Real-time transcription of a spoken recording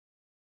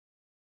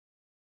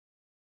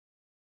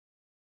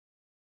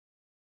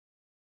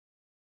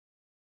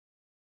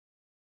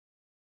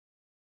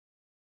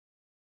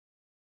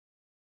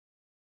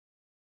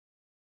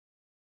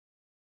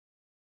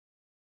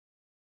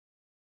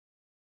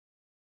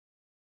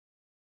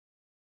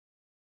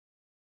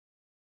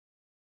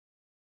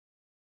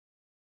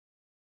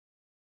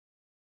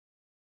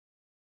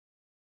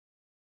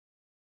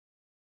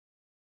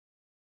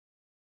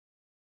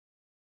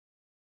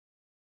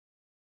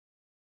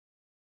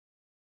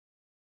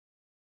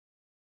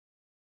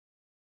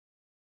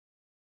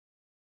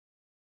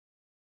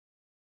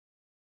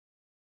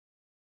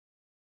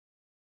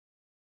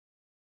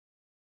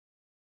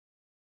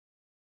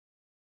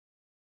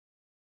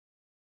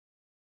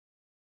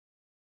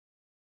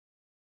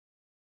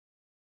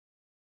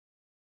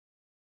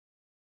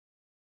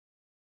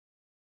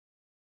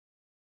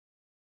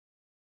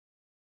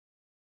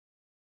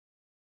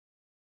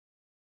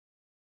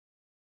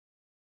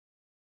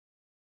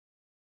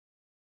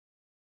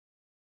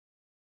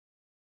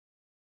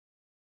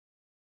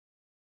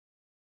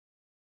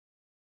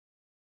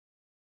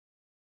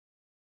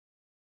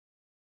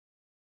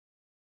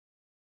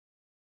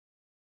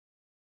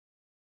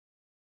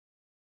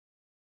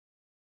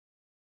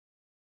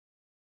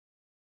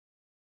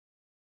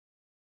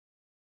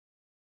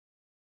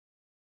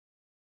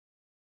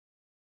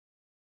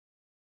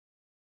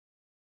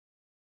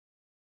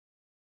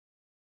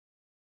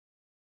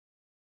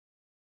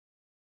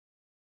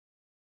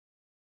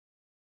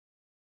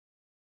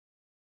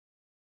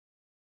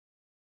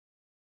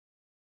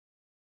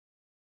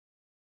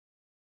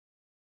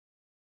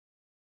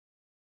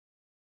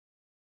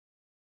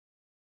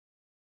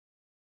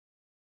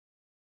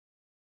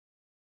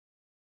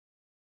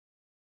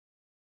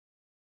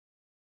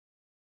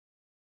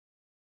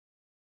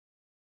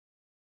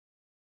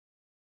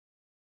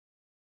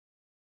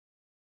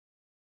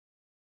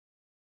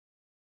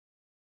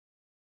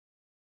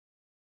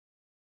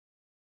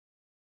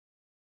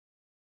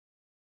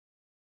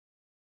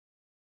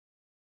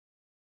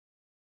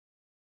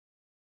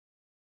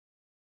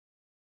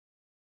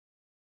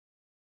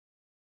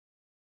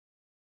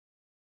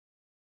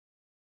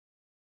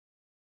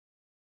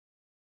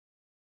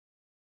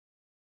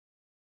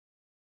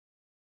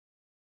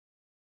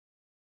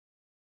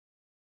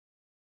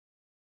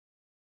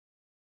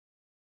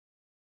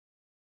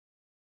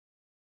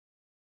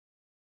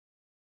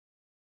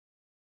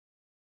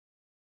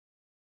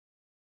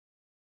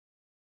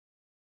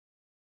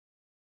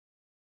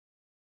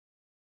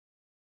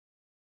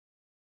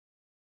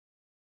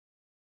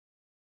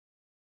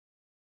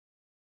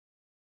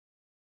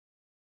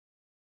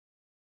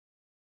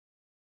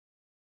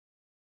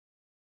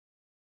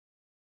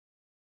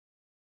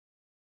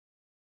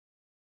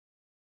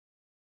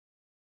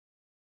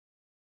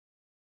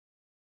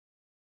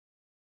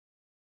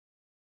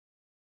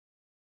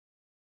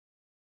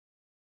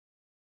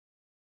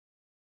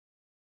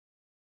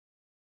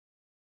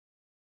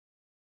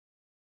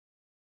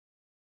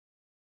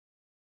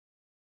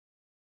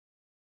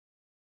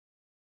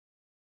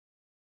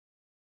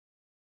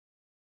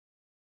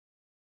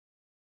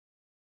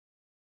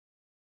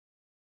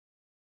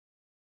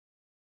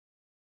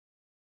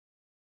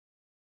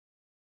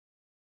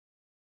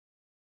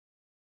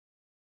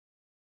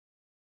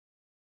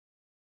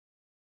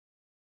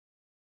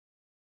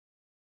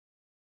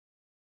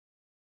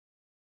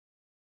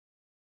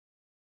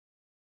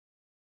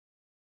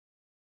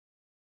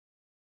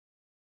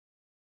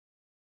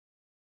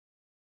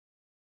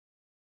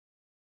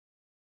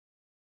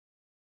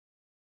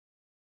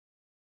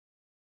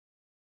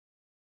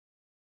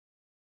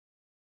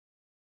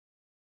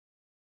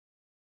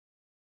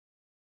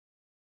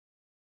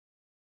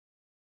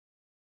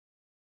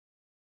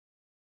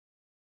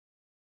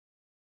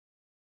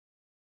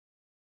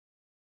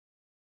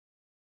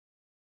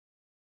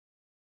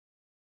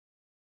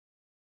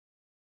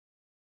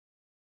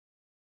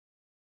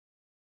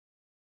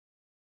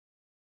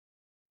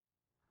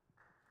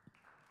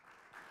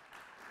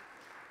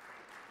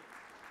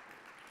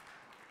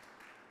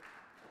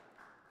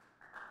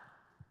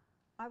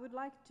I would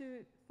like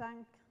to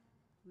thank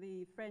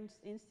the French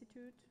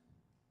Institute,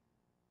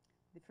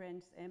 the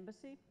French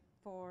Embassy,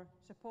 for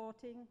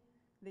supporting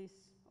this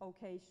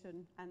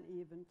occasion and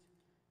event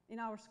in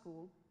our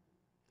school.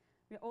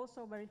 We are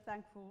also very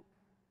thankful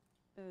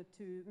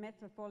to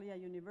Metropolia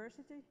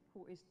University,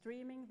 who is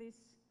streaming this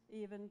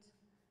event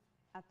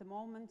at the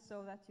moment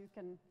so that you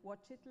can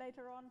watch it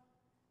later on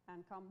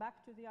and come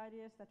back to the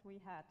ideas that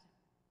we had.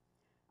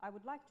 I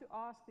would like to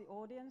ask the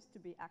audience to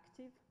be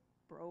active,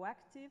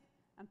 proactive,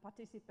 and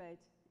participate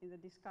in the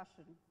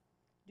discussion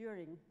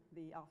during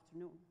the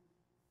afternoon.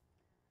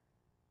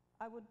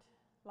 I would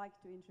like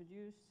to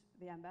introduce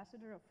the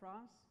Ambassador of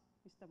France,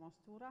 Mr.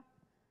 Mostura.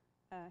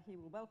 He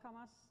will welcome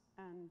us,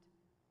 and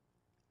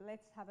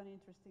let's have an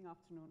interesting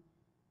afternoon.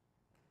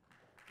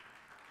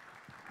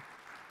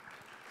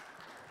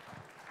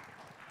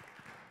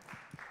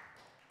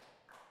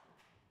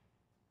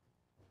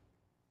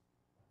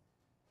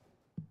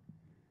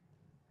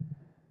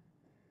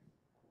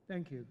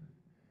 Thank you.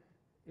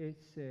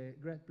 It's a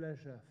great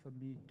pleasure for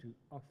me to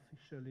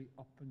officially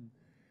open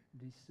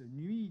this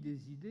Nuit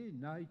des Idées,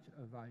 Night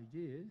of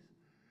Ideas.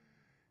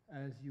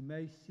 As you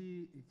may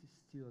see, it is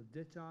still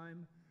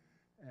daytime.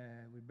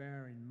 We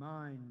bear in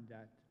mind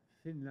that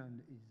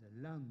Finland is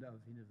a land of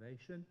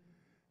innovation.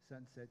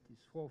 Sunset is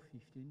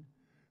 4:15,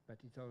 but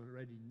it's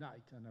already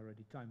night and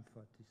already time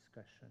for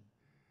discussion.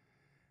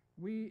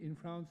 We in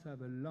France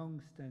have a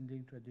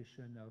long-standing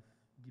tradition of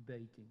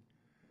debating.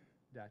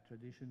 That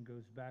tradition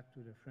goes back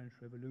to the French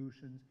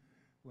Revolution,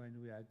 when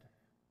we had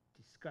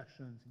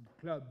discussions in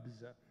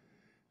clubs,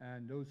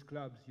 and those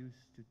clubs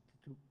used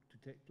to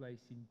take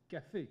place in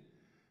cafés.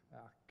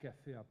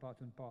 Cafés are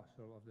part and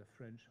parcel of the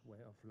French way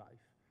of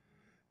life.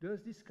 Those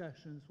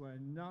discussions were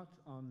not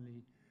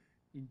only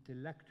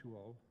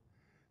intellectual,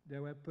 they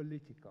were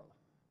political.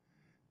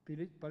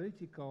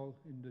 Political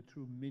in the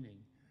true meaning,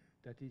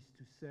 that is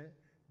to say,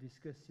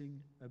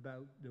 discussing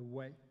about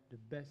the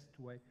best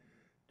way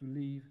to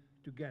live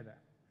together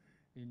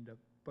in the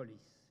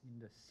polis, in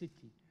the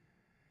city,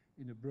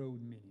 in a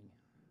broad meaning.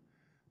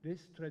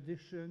 This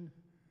tradition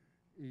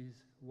is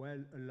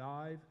well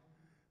alive.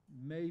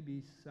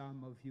 Maybe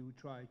some of you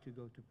tried to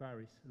go to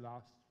Paris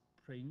last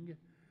spring,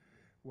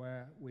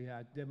 where we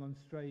had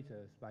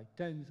demonstrators by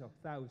tens of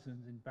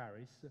thousands in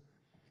Paris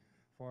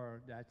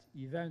for that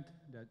event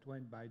that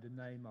went by the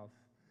name of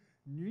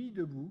Nuit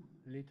debout,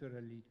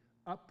 literally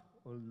up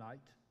all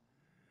night.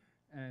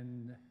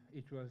 And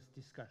it was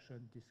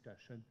discussion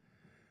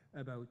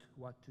about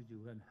what to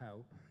do and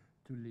how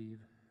to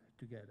live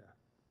together.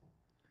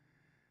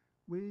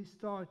 We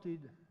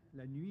started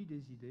La Nuit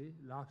des Idées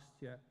last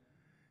year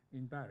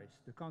in Paris.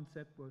 The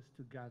concept was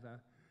to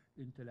gather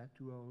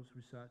intellectuals,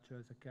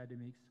 researchers,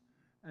 academics,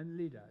 and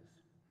leaders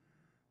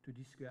to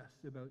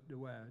discuss about the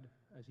world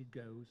as it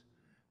goes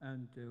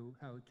and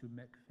how to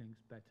make things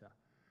better.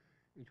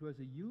 It was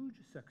a huge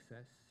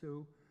success,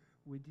 so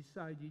we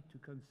decided to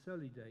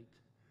consolidate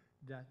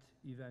that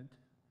event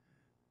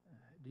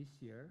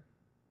this year.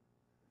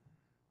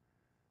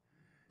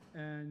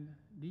 And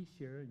this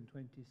year, in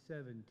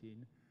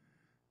 2017,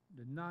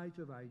 the Night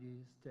of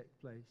Ideas take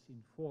place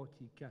in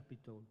 40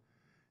 capital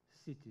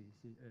cities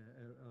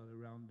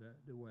all around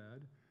the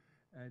world.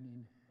 And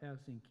in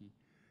Helsinki,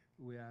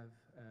 we have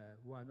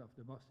one of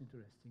the most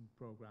interesting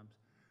programs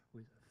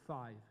with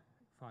five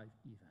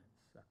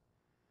events.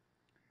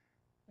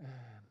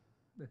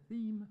 The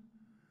theme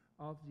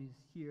of this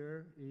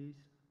year is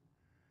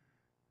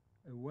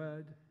a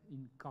word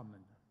in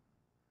common.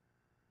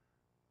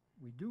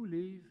 We do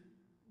live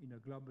in a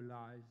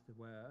globalized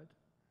world,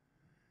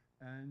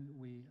 and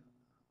we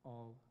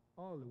are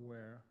all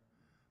aware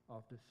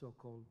of the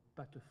so-called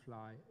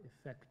butterfly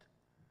effect.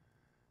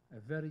 A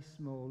very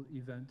small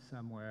event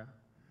somewhere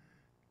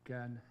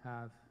can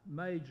have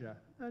major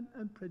and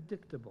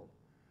unpredictable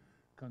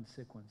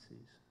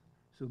consequences.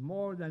 So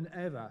more than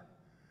ever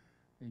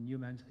in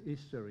human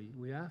history,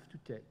 we have to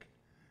take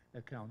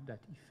account that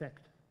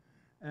effect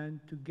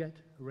and to get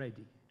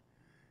ready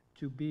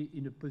to be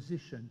in a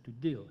position to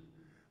deal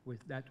with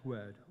that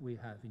word we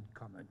have in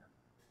common.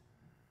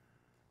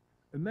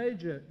 A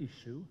major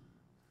issue,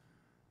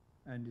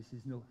 and this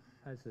is no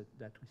hazard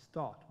that we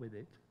start with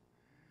it,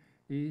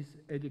 is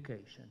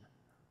education.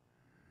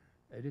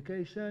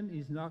 Education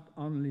is not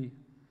only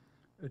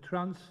a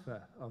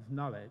transfer of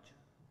knowledge,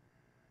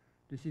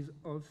 this is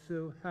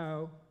also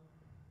how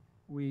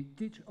we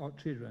teach our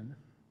children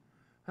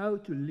how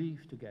to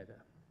live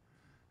together,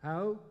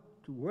 how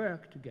to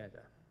work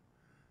together,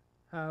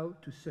 how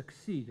to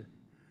succeed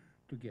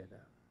together.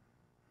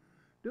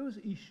 Those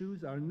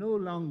issues are no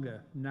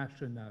longer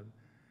national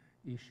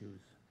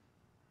issues.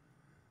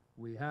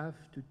 We have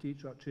to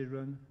teach our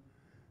children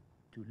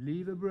to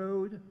live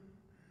abroad.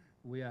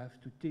 We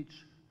have to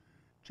teach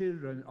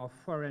children of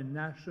foreign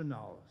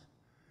nationals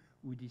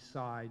who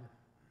decide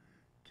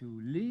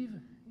to live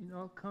in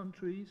our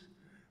countries.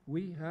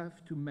 We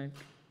have to make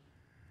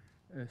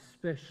a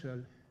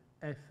special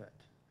effort,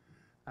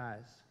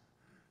 as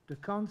the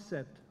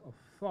concept of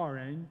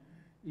foreign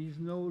is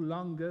no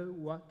longer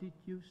what it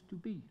used to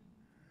be.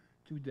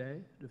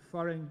 today, the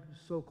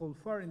so-called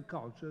foreign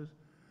cultures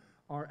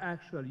are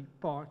actually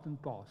part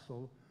and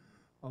parcel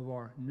of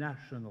our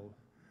national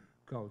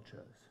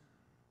cultures.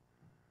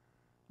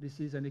 This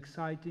is an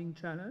exciting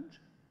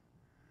challenge.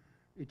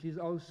 It is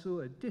also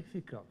a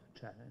difficult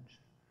challenge.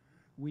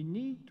 We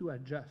need to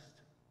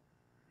adjust.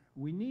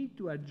 We need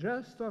to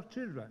adjust our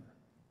children.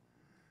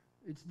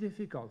 It's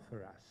difficult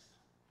for us.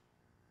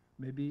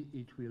 Maybe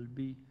it will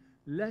be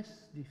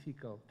less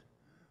difficult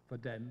for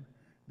them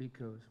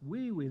because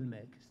we will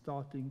make,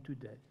 starting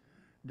today,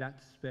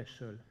 that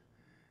special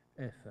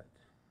effort.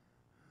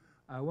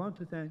 I want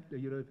to thank the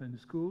European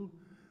School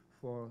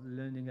for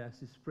lending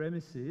us its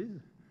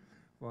premises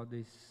for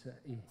this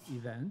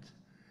event,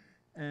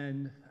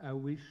 and I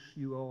wish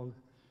you all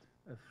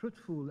a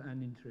fruitful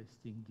and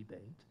interesting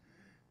debate.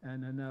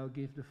 And I now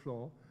give the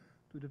floor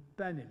to the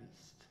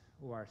panelists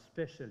who are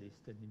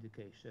specialists in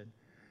education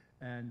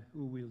and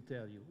who will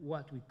tell you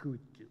what we could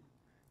do.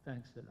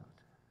 Thanks a lot.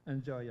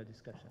 Enjoy your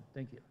discussion.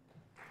 Thank you.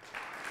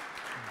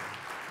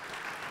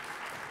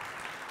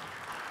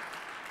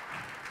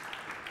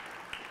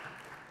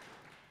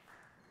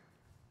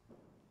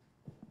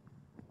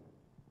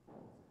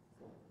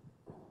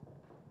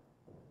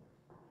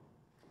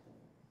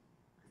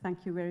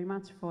 Thank you very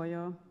much for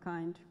your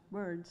kind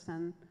words,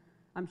 and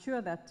I'm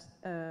sure that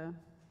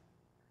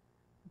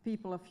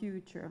people of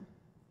future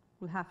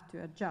will have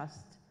to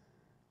adjust,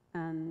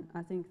 and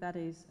I think that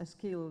is a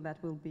skill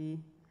that will be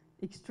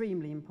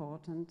extremely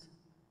important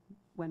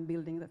when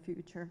building the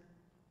future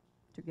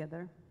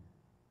together.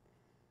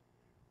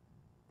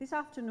 This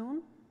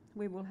afternoon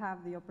we will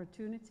have the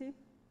opportunity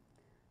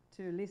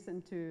to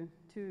listen to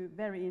two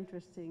very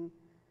interesting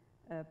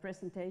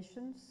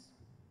presentations.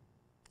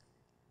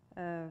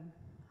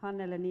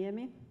 Hannele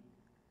Niemi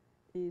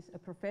is a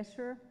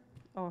professor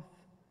of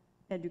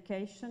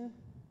education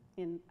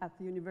at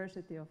the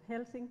University of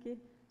Helsinki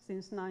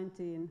since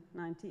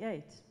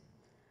 1998.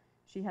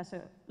 She has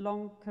a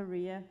long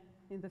career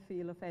in the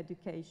field of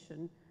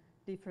education,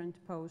 different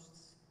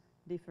posts,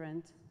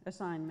 different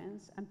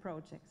assignments and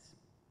projects.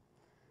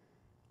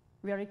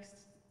 We are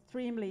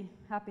extremely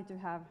happy to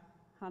have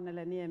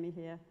Hannele Niemi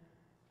here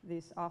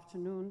this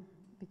afternoon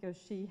because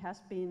she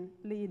has been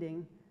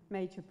leading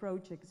major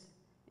projects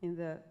in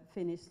the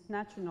Finnish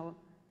national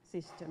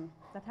system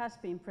that has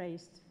been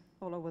praised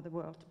all over the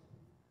world.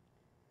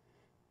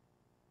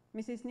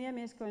 Mrs.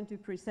 Niemi is going to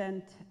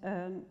present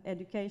an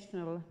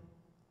educational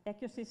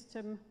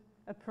ecosystem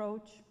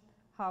approach,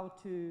 how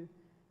to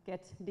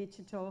get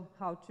digital,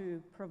 how to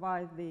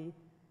provide the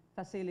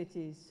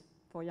facilities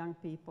for young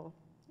people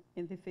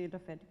in the field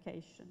of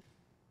education.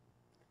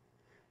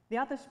 The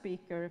other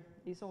speaker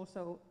is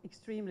also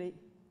extremely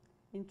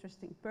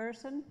interesting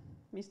person,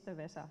 Mr.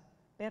 Vesa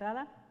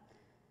Perälä.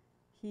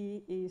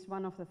 He is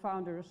one of the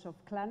founders of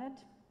Clannad.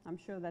 I'm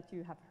sure that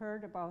you have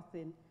heard about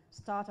the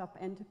startup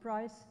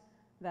enterprise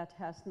that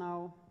has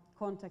now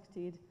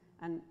contacted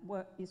and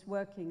is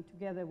working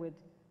together with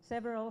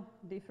several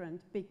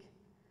different big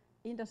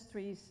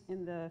industries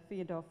in the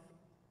field of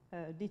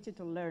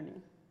digital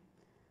learning.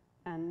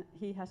 And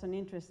he has an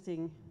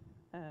interesting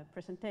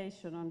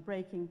presentation on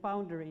breaking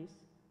boundaries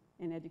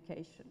in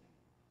education.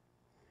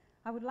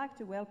 I would like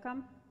to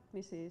welcome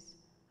Mrs.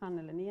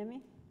 Hannele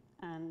Niemi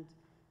and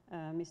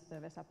Mr.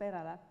 Vesa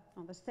Perälä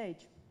on the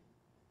stage.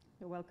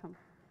 You're welcome.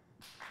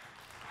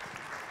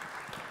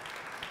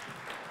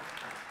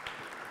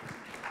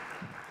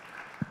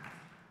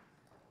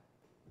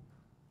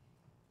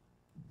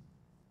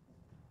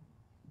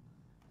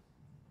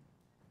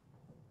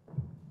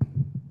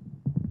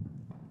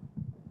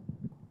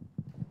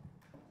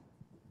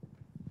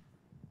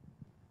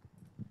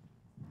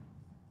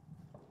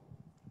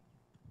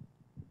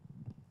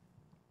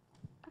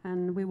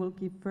 And we will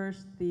give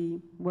first the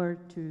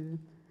word to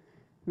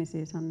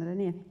Mrs. Hannele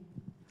Niemi.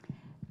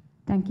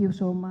 Thank you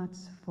so much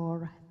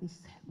for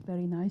this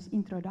very nice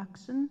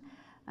introduction.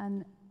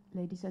 And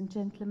ladies and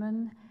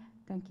gentlemen,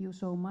 thank you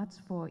so much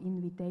for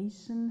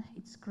invitation.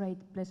 It's great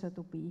pleasure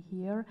to be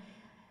here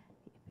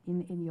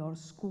in your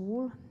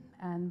school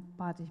and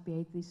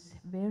participate this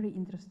very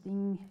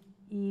interesting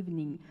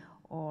evening,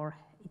 or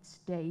it's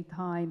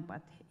daytime,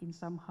 but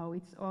somehow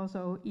it's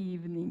also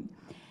evening.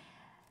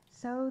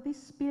 So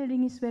this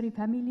building is very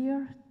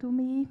familiar to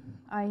me.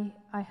 I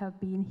have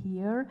been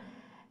here,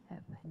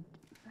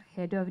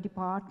 head of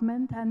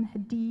department and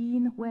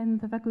dean when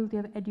the Faculty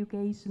of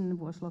Education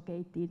was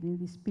located in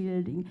this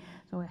building.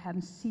 So I am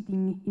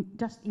sitting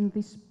just in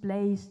this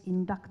place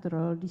in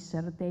doctoral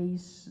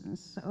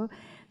dissertations.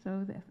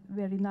 So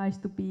very nice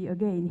to be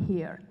again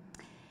here.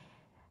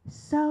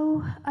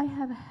 So I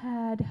have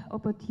had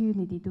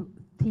opportunity to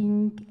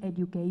think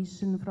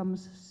education from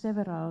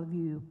several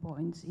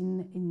viewpoints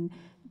in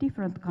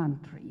different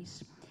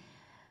countries.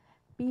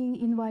 Being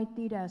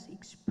invited as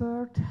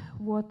expert,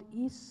 what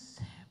is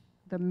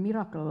the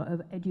miracle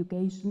of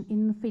education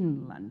in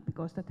Finland?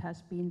 Because that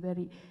has been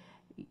very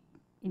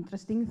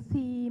interesting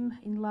theme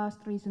in last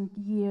recent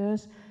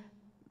years.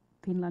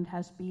 Finland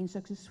has been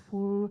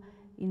successful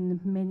in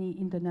many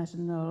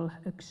international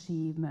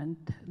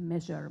achievement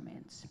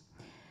measurements.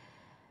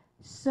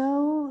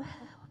 So,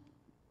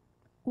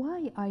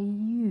 why I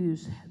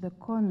use the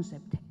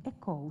concept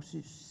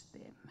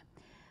ecosystem?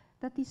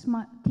 That is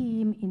my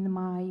theme in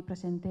my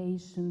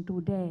presentation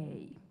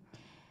today.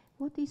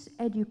 What is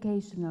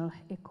educational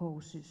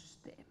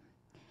ecosystem?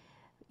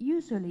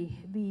 Usually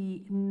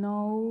we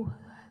know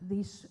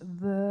this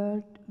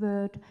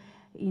word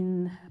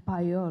in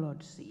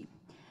biology,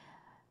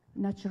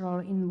 natural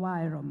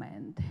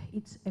environment.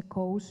 It's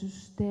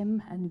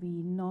ecosystem, and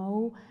we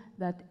know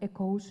that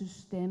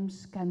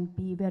ecosystems can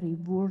be very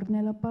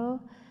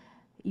vulnerable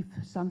if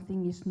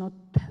something is not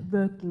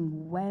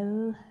working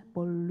well,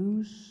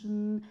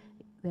 pollution,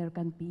 there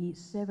can be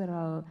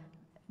several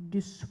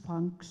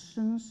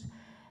dysfunctions.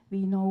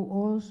 We know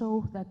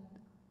also that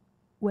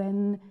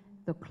when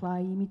the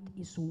climate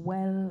is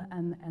well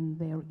and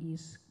there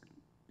is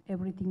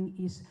everything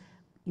is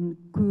in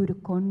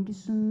good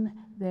condition,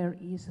 there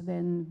is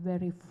then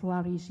very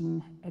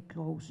flourishing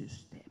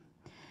ecosystem.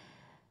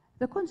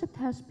 The concept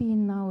has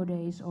been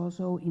nowadays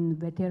also in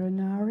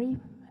veterinary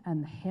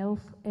and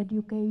health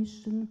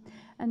education,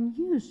 and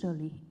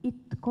usually it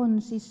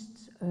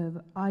consists of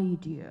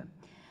idea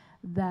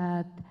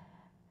that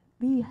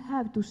we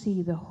have to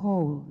see the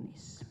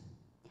wholeness.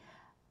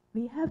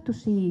 We have to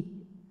see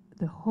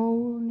the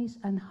wholeness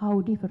and how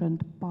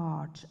different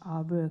parts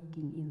are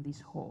working in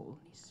this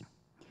wholeness.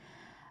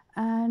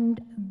 And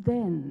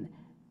then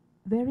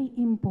very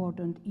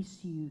important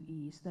issue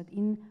is that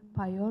in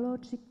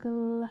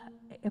biological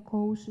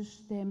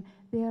ecosystem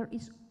there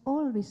is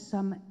always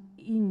some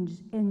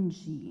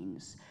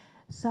engines,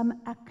 some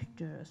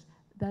actors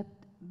that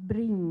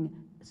bring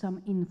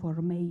some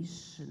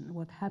information,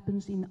 what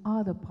happens in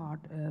other part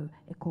of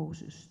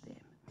ecosystem.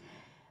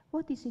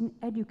 What is in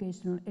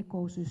educational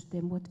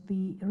ecosystem, what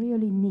we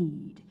really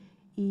need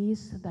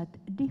is that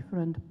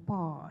different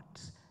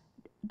parts,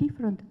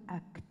 different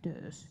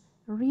actors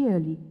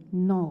really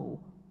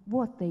know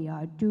what they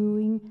are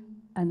doing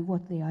and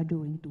what they are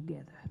doing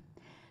together.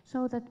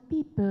 So that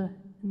people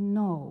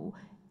know,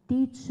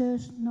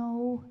 teachers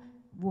know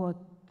what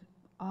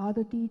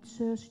other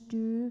teachers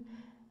do,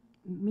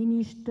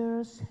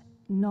 ministers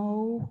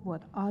know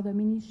what other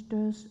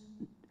ministers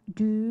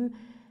do,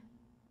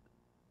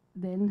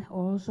 then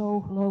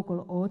also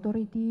local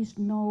authorities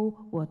know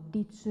what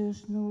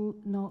teachers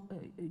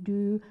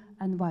do,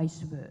 and vice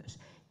versa.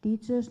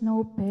 Teachers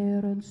know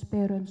parents,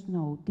 parents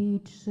know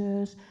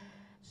teachers.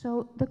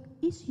 So the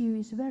issue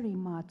is very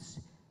much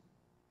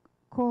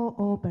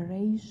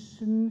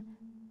cooperation,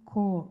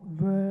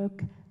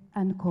 co-work,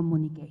 and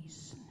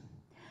communication.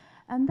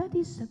 And that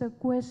is the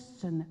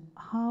question,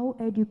 how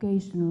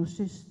educational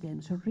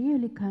systems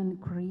really can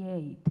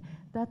create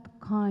that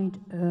kind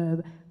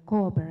of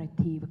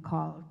cooperative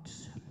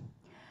culture.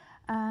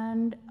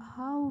 And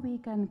how we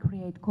can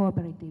create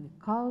cooperative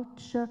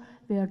culture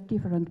where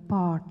different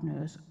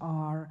partners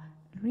are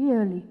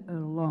really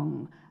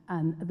along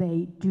and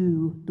they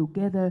do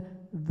together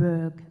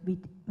work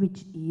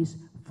which is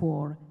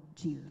for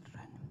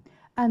children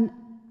and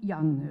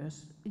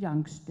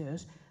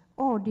youngsters,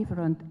 or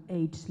different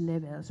age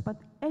levels,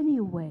 but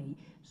anyway,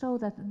 so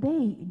that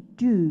they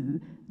do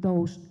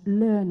those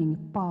learning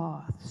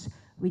paths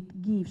which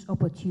gives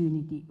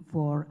opportunity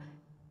for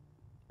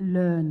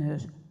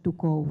learners to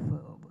go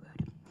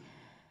forward.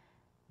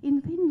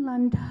 In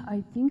Finland,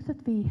 I think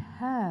that we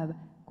have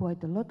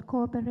quite a lot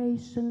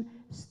cooperation.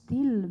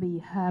 Still, we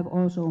have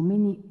also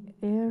many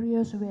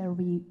areas where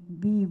we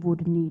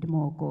would need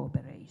more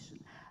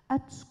cooperation.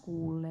 At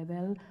school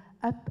level,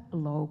 at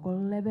local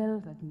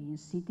level, that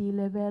means city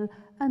level,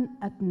 and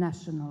at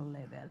national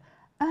level,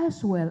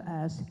 as well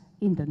as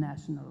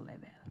international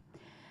level.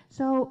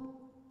 So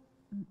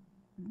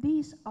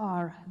these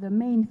are the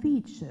main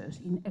features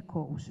in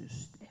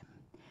ecosystem.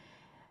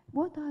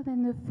 What are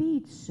then the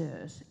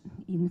features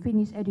in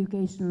Finnish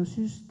educational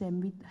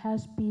system which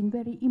has been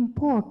very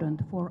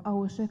important for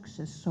our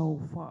success so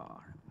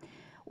far?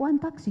 One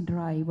taxi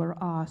driver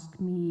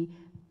asked me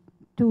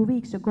 2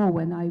 weeks ago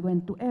when I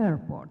went to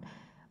airport,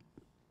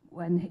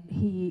 when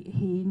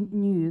he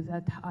knew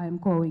that I'm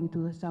going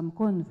to some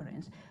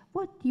conference,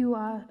 what you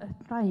are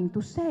trying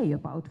to say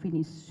about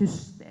Finnish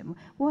system?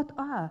 What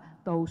are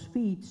those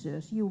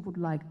features you would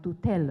like to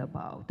tell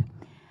about?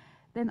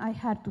 Then I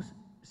had to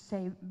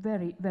say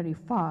very, very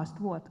fast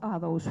what are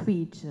those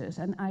features,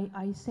 and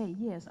I say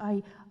yes,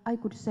 I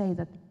could say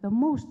that the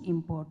most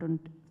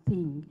important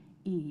thing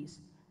is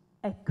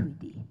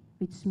equity,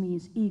 which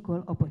means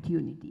equal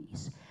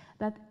opportunities,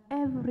 that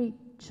every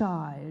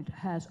child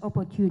has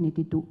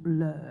opportunity to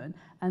learn,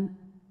 and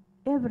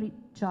every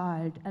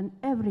child and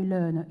every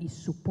learner is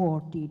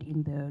supported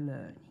in their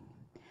learning.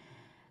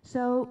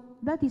 So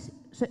that is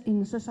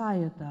in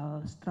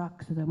societal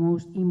structure the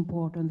most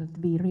important, that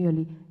we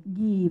really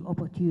give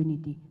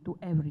opportunity to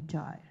every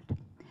child.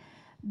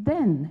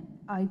 Then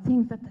I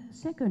think that the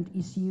second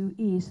issue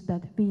is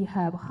that we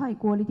have high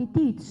quality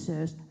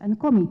teachers and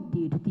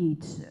committed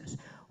teachers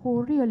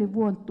who really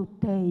want to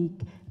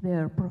take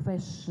their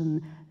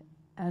profession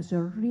as a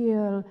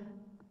real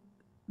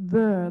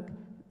work,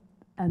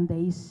 and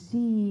they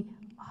see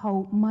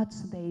how much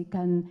they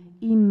can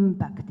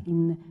impact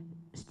in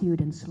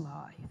students'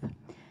 life.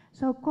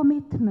 So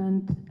committed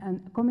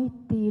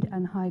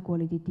and high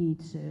quality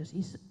teachers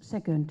is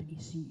second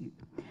issue.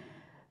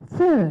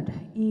 Third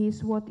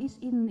is what is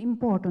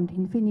important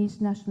in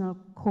Finnish national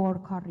core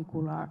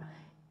curricula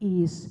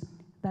is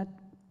that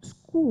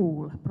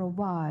school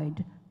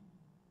provide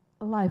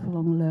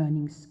lifelong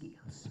learning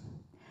skills.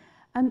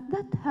 And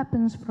that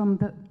happens from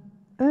the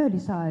early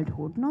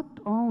childhood, not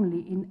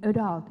only in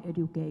adult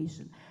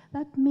education.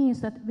 That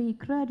means that we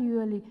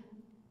gradually,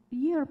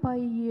 year by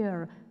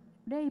year,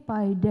 day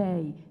by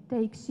day,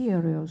 take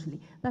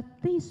seriously that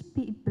these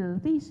people,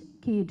 these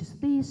kids,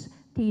 these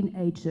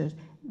teenagers,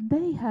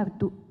 they have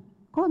to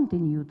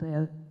continue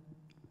their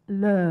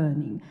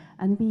learning,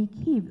 and we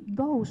give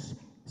those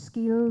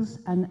skills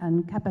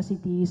and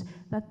capacities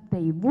that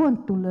they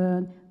want to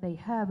learn, they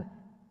have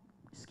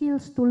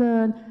skills to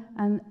learn,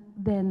 and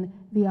then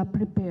we are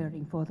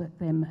preparing for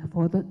them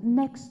for the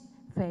next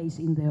phase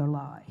in their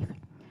life.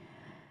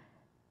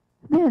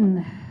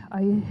 Then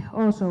I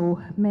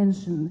also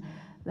mentioned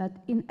that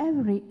in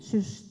every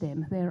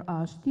system there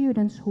are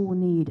students who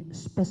need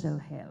special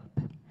help.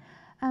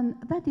 And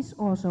that is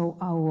also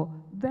our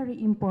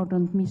very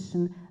important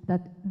mission,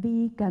 that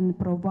we can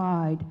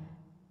provide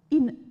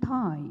in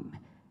time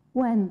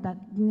when that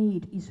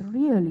need is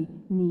really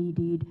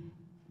needed,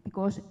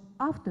 because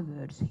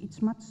afterwards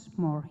it's much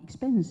more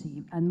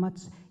expensive and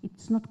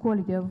it's not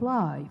quality of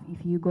life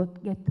if you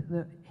get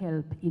the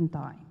help in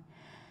time.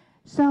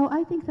 So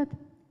I think that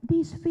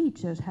these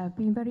features have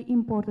been very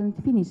important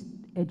in Finnish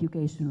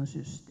educational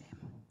system.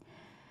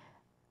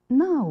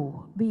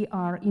 Now we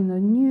are in a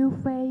new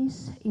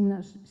phase in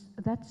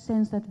that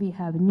sense that we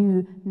have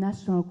new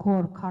national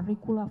core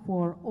curricula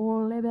for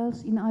all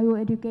levels in our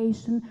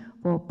education,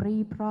 for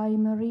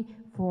pre-primary,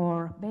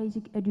 for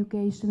basic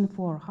education,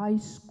 for high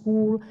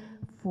school,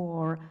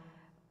 for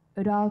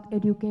adult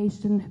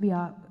education. We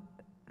are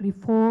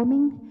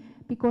reforming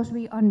because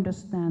we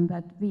understand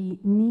that we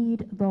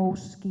need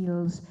those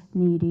skills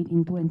needed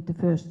in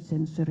 21st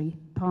century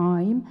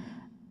time.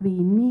 We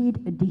need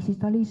a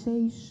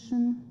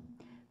digitalization.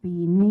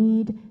 We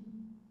need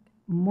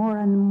more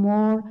and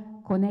more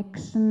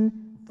connection,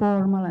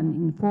 formal and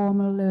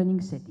informal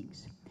learning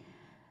settings.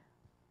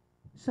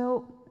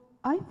 So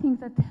I think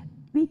that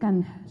we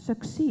can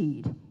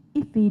succeed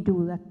if we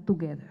do that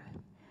together.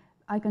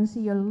 I can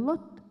see a lot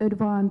of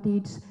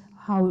advantage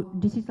how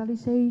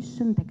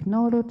digitalization,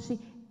 technology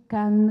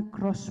can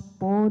cross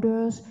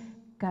borders,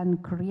 can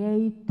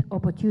create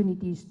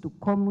opportunities to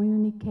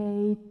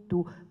communicate,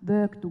 to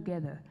work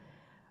together.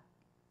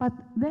 But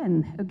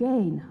then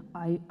again,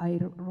 I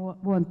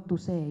want to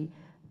say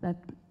that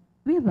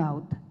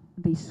without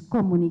this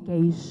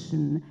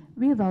communication,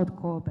 without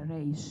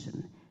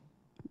cooperation,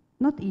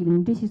 not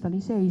even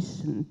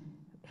digitalization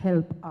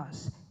help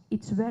us.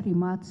 It's very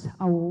much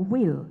our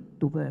will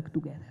to work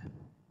together.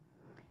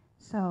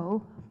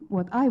 So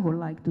what I would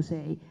like to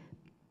say,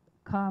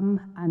 come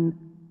and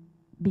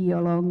be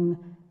along,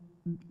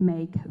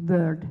 make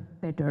world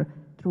better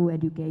through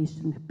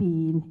education,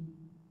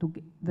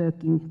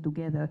 working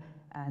together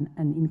and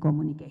in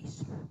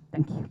communication.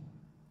 Thank you.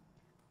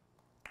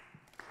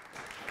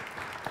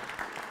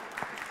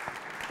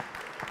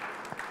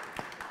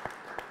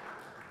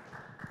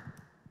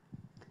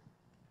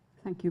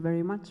 Thank you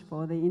very much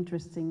for the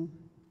interesting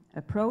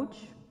approach.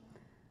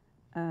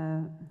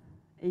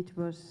 It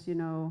was,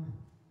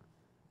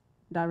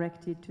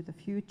 directed to the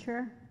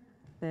future.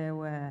 There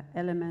were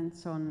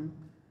elements on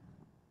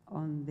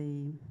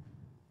the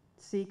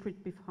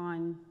secret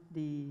behind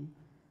the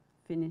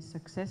Finnish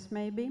success,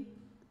 maybe.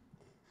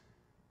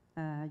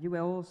 You were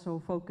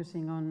also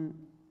focusing on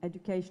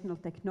educational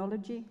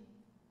technology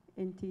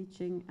in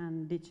teaching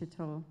and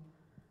digital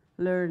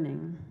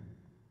learning.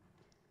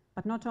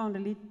 But not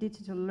only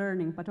digital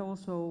learning, but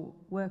also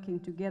working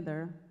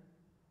together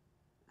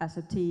as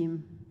a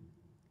team,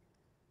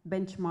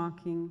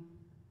 benchmarking,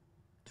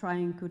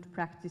 trying good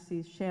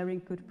practices, sharing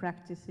good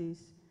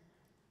practices,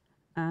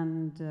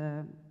 and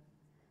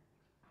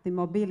the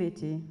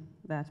mobility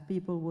that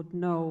people would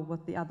know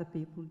what the other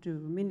people do.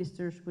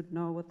 Ministers would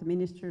know what the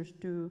ministers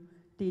do,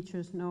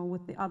 teachers know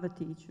what the other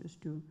teachers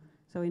do.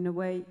 So in a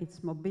way,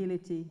 it's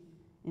mobility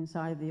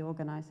inside the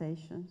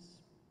organizations.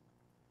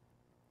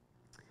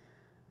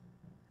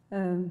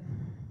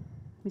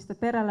 Mr.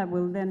 Perälä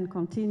will then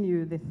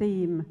continue the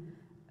theme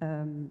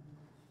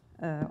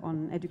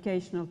on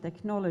educational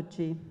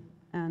technology,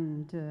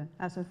 and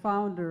as a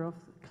founder of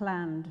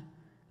CLAND,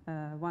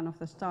 one of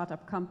the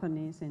startup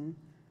companies in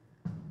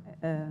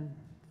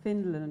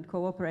Finland,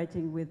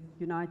 cooperating with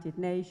United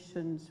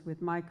Nations, with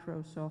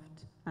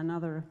Microsoft and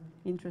other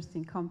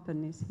interesting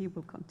companies, he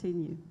will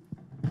continue.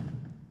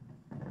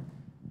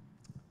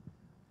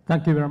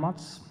 Thank you very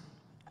much.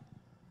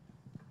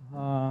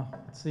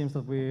 It seems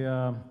that we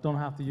don't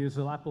have the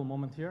usual Apple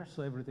moment here,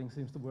 so everything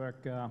seems to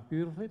work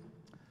beautifully.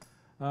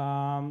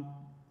 I'm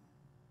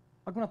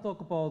going to talk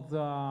about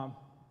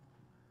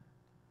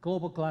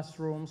global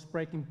classrooms,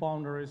 breaking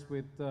boundaries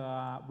with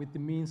the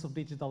means of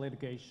digital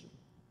education.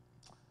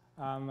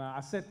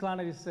 As said,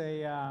 Planet is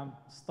a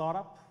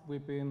startup.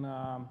 We've been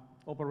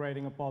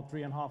operating about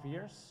 3.5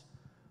 years,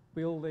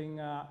 building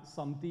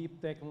some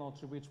deep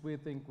technology which we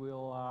think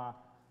will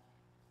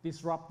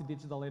disrupt the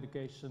digital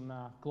education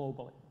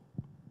globally.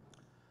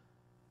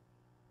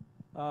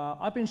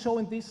 I've been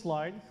showing this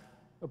slide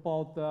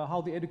about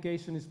how the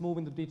education is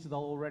moving to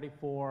digital already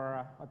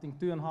for, I think,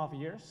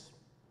 2.5 years.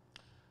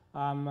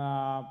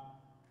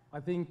 I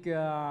think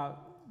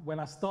when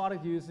I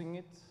started using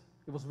it,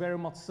 it was very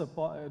much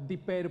a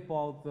debate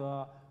about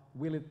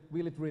will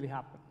it really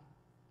happen?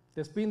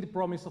 There's been the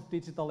promise of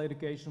digital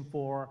education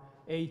for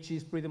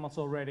ages pretty much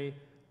already,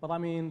 but I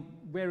mean,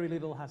 very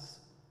little has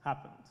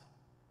happened.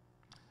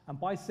 And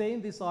by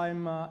saying this,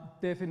 I'm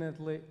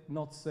definitely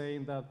not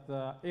saying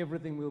that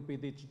everything will be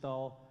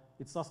digital.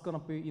 It's just going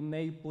to be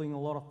enabling a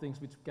lot of things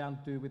which we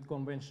can't do with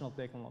conventional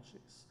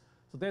technologies.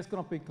 So there's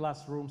going to be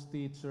classrooms,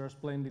 teachers,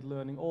 blended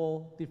learning,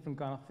 all different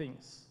kind of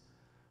things.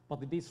 But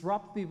the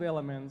disruptive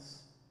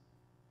elements,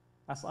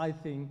 as I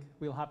think,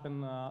 will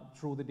happen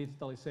through the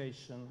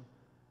digitalization.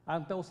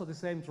 And those are the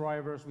same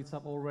drivers which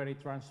have already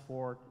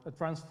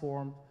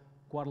transformed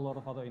quite a lot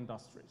of other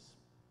industries.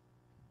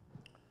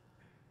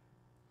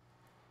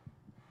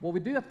 What we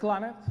do at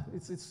Planet,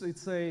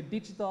 it's a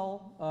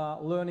digital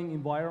learning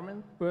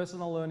environment,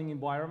 personal learning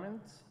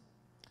environment.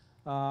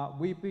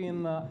 We've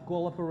been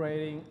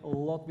collaborating a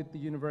lot with the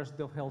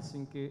University of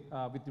Helsinki,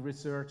 with the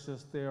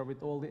researchers there,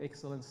 with all the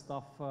excellent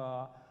stuff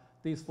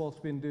these folks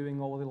have been doing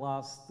over the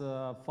last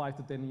 5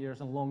 to 10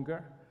 years and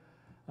longer.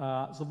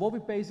 So what we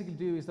basically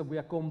do is that we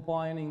are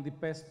combining the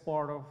best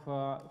part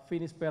of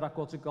Finnish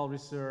pedagogical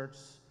research,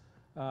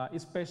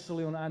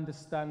 especially on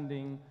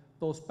understanding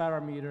those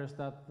parameters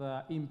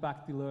that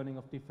impact the learning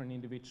of different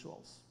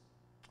individuals.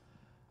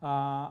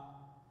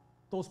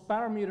 Those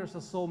parameters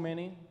are so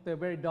many, they're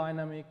very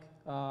dynamic,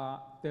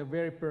 they're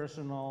very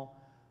personal.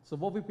 So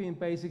what we've been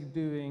basically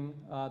doing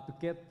to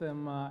get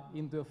them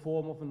into a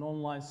form of an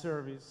online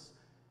service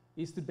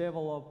is to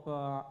develop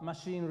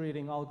machine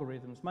reading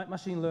algorithms,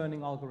 machine learning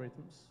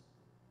algorithms.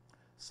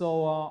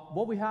 So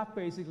what we have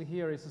basically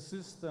here is a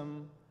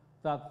system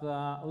that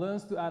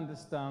learns to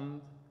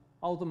understand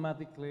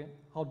automatically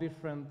how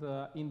different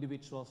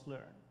individuals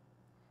learn,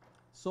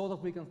 so that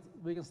we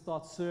can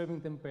start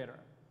serving them better.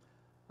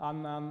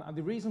 And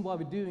the reason why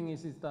we're doing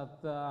is that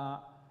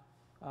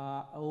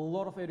a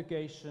lot of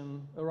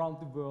education around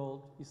the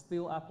world is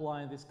still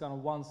applying this kind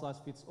of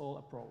one-size-fits-all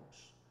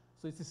approach.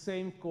 So it's the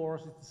same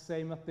course, it's the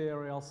same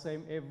material,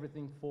 same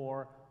everything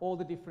for all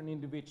the different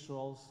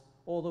individuals,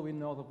 although we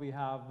know that we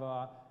have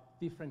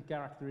different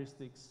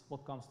characteristics when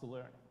it comes to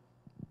learning.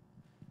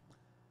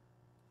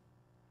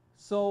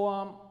 So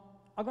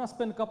I'm going to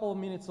spend a couple of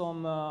minutes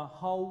on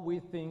how we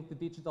think the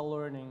digital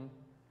learning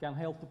can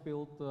help to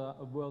build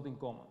a world in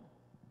common.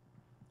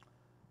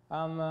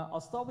 And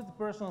I'll start with the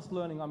personalized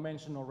learning I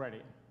mentioned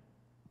already.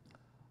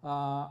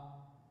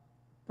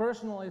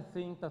 Personally, I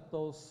think that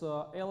those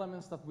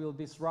elements that will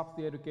disrupt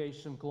the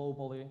education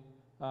globally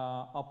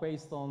are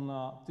based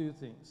on two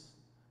things.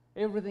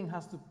 Everything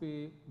has to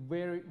be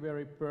very,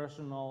 very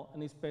personal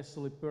and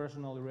especially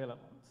personally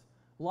relevant.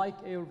 Like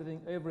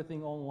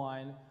everything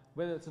online,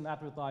 whether it's an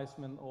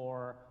advertisement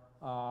or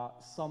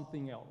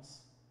something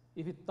else.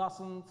 If it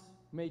doesn't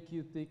make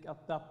you tick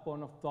at that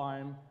point of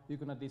time, you're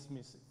going to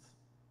dismiss it.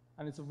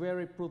 And it's a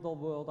very brutal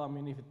world. I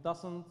mean, if it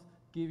doesn't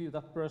give you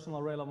that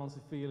personal relevancy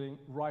feeling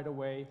right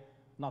away,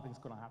 nothing's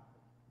going to happen.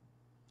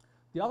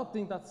 The other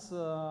thing that's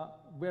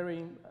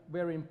very,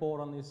 very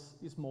important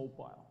is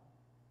mobile.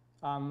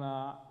 And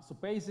so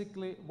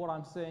basically what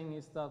I'm saying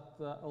is that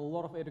a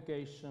lot of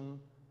education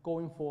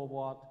going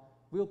forward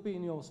will be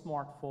in your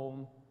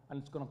smartphone, and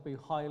it's going to be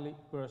highly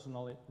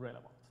personally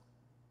relevant.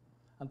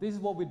 And this is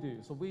what we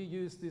do. So we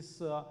use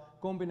this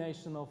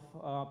combination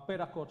of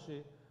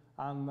pedagogy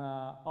and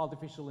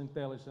artificial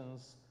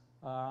intelligence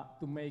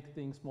to make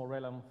things more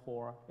relevant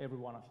for every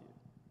one of you.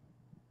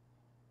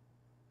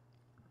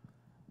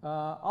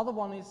 Other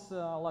one is,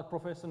 like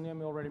Professor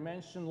Niemi already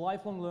mentioned,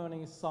 lifelong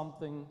learning is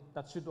something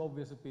that should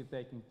obviously be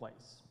taking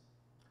place.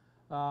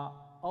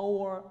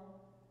 Our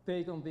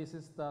take on this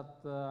is that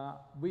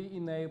we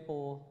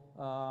enable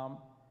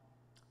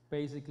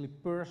basically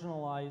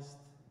personalized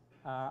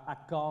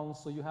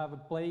accounts, so you have a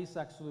place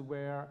actually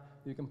where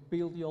you can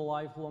build your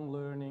lifelong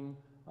learning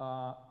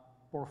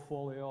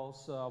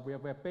portfolios.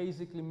 We're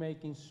basically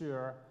making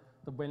sure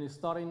that when you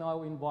start in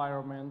our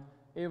environment,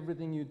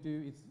 everything you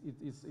do,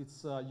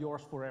 it's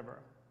yours forever.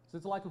 So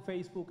it's like a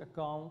Facebook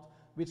account,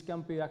 which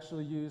can be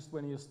actually used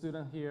when you're a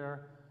student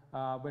here,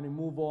 when you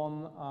move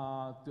on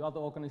to other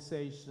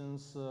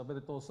organizations, whether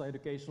those are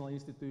educational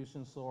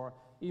institutions or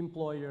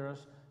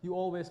employers, you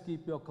always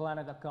keep your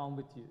Planet account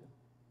with you.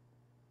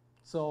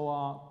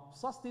 So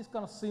just these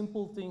kind of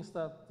simple things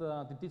that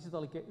the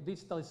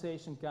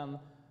digitalization can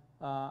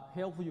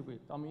help you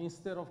with. I mean,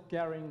 instead of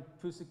carrying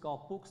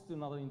physical books to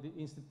another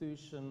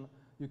institution,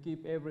 you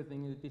keep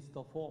everything in a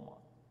digital format.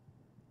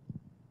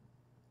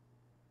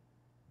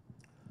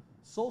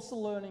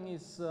 Social learning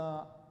is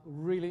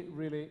really,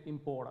 really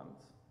important.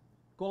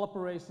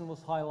 Collaboration was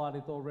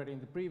highlighted already in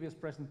the previous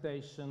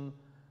presentation.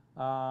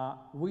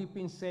 We've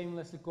been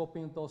shamelessly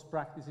copying those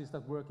practices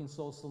that work in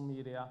social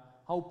media,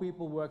 how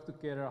people work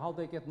together, how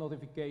they get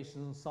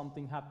notifications,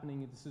 something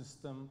happening in the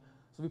system.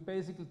 So we're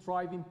basically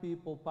driving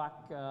people back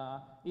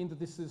into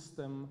the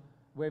system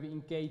where we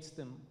engage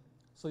them.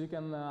 So you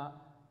can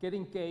get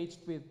engaged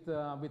with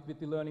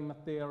the learning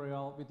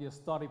material, with your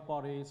study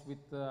buddies,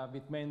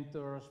 with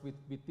mentors,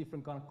 with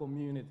different kind of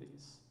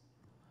communities.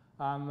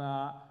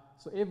 And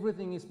so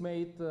everything is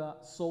made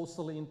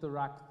socially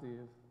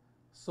interactive,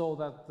 so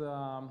that,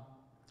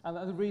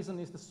 and the reason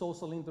is the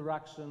social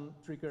interaction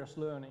triggers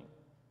learning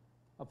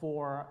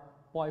for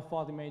by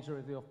far the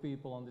majority of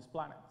people on this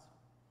planet.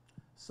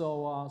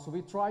 So, so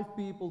we drive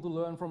people to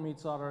learn from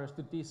each other,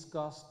 to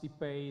discuss,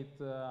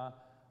 debate,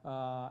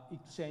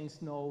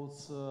 exchange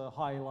notes,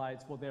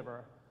 highlights,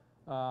 whatever.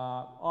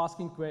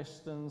 Asking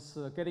questions,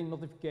 getting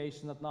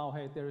notification that now,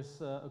 hey, there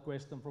is a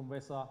question from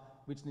Vesa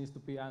which needs to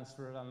be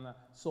answered, and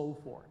so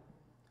forth.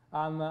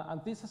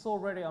 And this is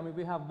already, I mean,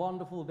 we have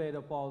wonderful data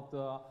about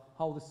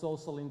how the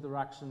social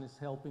interaction is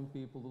helping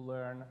people to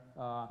learn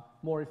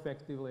more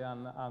effectively,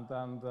 and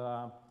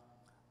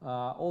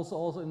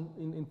also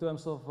in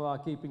terms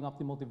of keeping up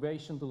the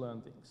motivation to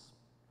learn things.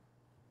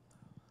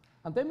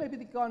 And then maybe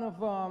the kind of,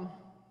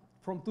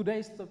 from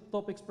today's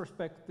topic's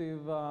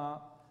perspective,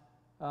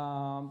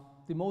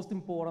 the most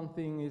important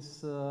thing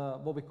is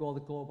what we call the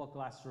global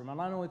classroom.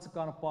 And I know it's a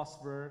kind of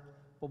buzzword,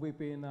 but we've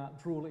been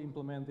truly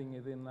implementing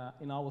it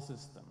in our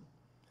system.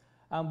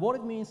 And what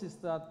it means is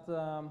that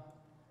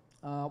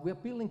we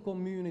are building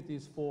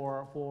communities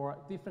for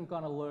different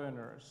kind of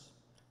learners.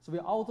 So we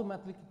are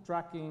automatically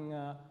tracking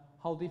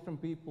how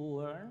different people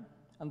learn,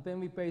 and then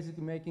we're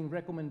basically making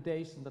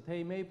recommendations that,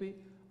 hey, maybe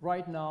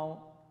right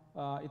now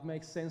it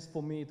makes sense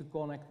for me to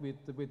connect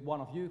with one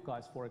of you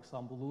guys, for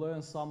example, to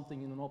learn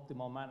something in an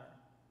optimal manner.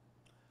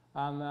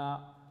 And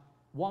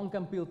one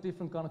can build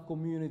different kind of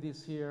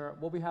communities here.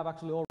 What we have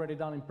actually already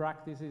done in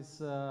practice is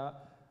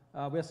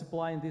we are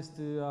supplying this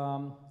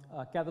to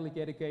Catholic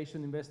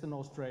education in Western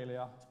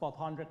Australia. It's about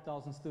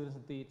 100,000 students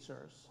and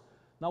teachers.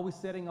 Now we're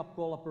setting up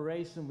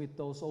collaboration with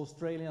those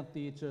Australian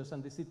teachers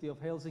and the City of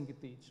Helsinki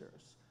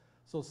teachers.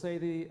 So say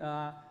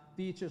the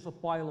teachers of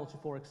biology,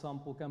 for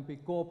example, can be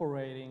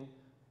cooperating,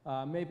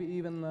 maybe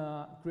even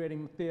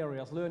creating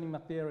materials, learning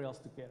materials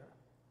together.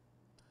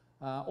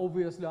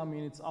 Obviously, I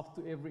mean, it's up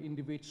to every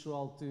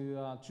individual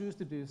to choose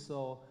to do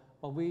so,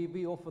 but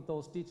we offer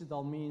those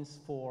digital means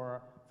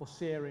for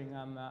sharing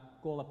and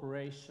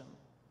collaboration.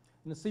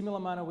 In a similar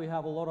manner, we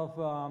have a lot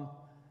of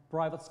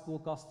private school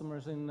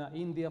customers in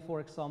India, for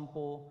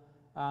example,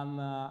 and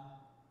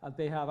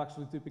they have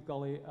actually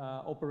typically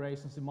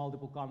operations in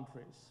multiple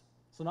countries.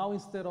 So now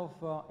instead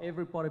of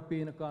everybody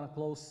being a kind of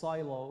closed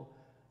silo,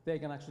 they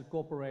can actually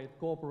cooperate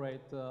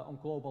on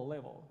global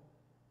level.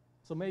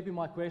 So maybe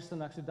my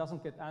question actually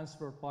doesn't get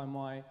answered by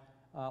my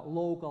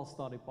local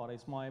study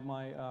buddies,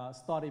 my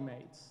study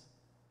mates.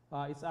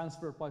 It's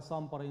answered by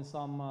somebody in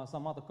some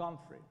other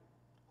country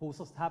who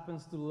just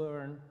happens to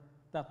learn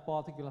that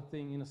particular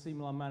thing in a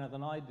similar manner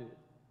than I do.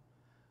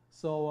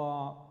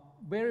 So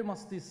very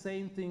much the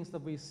same things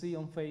that we see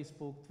on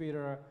Facebook,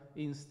 Twitter,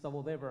 Insta,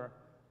 whatever,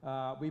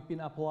 we've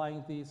been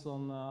applying these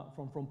on,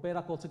 from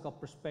pedagogical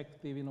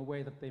perspective in a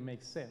way that they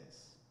make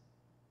sense.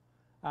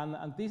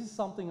 And this is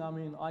something, I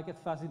mean, I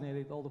get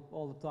fascinated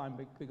all the time,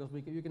 because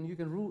you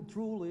can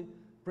truly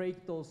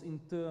break those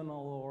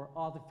internal or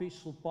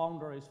artificial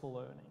boundaries for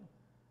learning.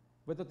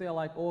 Whether they're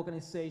like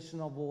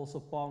organizational walls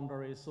of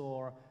boundaries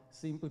or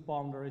simply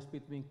boundaries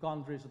between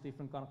countries or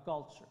different kind of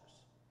cultures.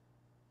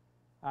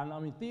 And I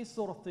mean, these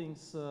sort of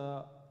things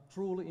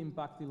truly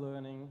impact the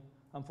learning,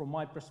 and from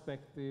my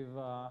perspective,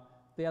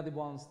 they are the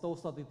ones,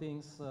 those are the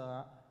things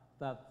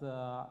that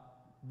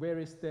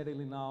very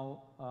steadily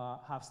now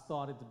have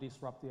started to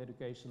disrupt the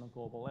education on a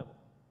global level.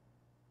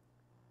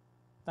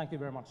 Thank you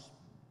very much.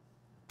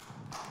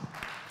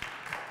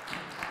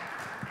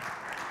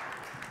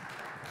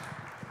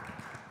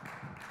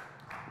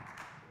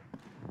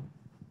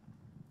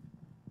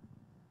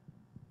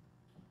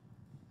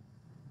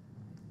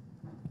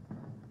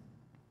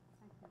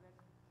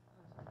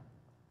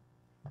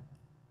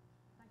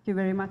 Thank you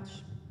very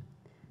much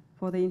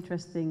for the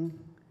interesting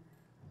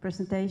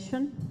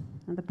presentation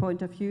and the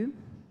point of view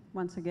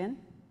once again.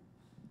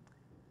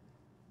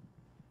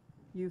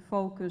 You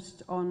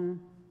focused on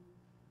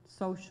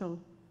social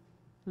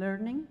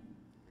learning,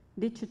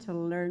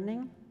 digital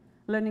learning,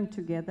 learning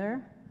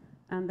together,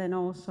 and then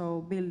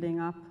also building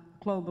up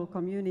global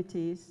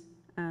communities,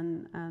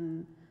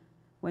 and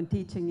when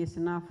teaching is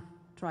enough,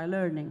 try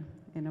learning,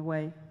 in a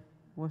way,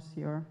 was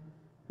your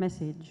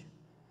message.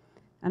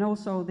 And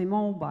also the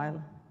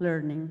mobile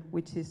learning,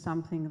 which is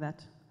something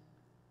that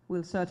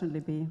will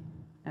certainly be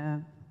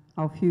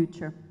our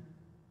future.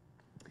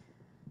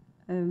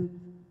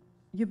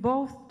 You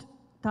both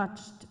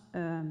touched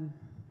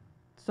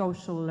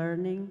social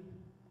learning,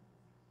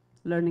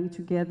 learning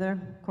together,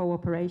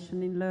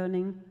 cooperation in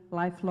learning,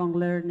 lifelong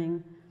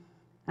learning,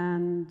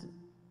 and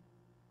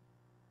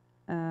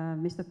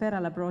Mr.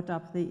 Perälä brought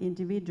up the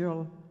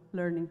individual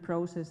learning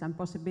process and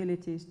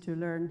possibilities to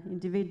learn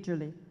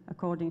individually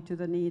according to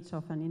the needs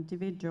of an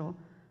individual.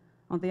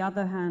 On the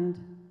other hand,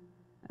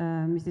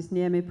 Mrs.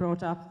 Niemi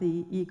brought up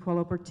the equal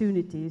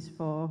opportunities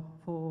for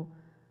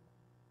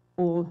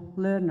all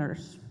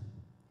learners.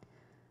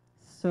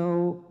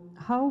 So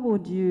how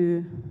would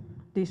you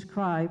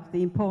describe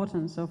the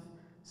importance of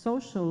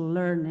social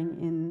learning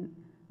in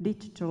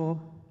digital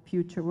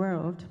future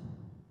world?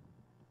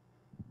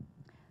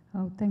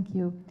 Oh, thank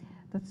you.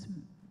 That's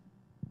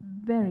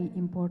very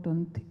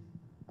important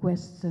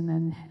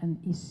question and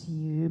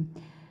issue.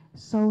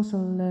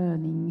 Social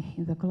learning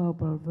in the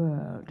global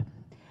world.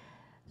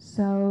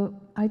 So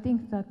I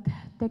think that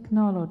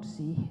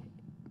technology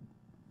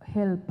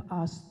help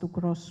us to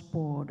cross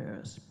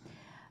borders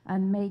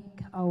and make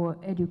our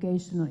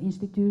educational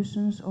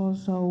institutions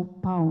also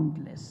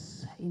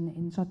boundless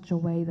in such a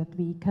way that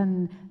we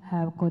can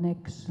have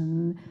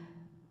connection,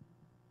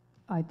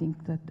 I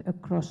think that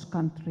across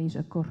countries,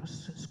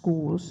 across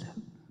schools,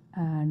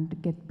 and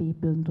get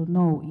people to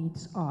know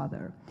each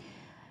other.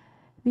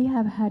 We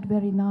have had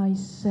very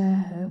nice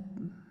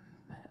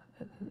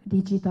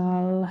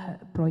digital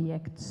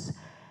projects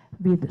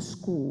with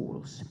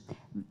schools,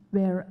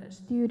 where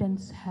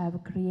students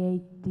have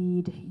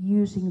created,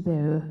 using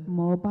their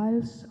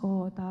mobiles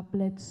or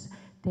tablets,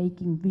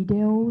 taking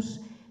videos,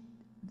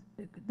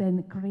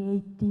 then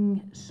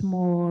creating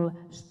small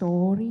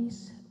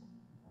stories,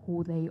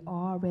 who they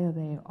are, where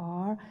they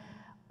are,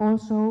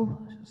 also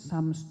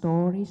some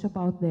stories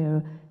about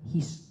their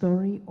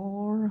history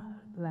or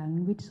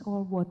language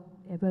or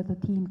whatever the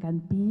theme can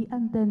be,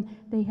 and then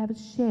they have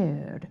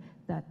shared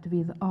that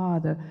with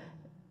other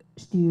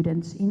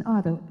students in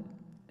other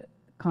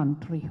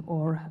country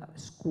or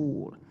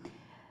school.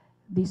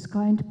 This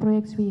kind of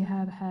projects we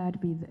have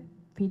had with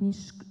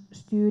Finnish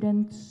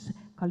students,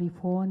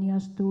 California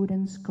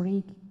students,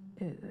 Greek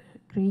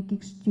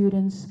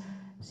students,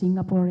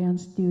 Singaporean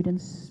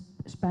students,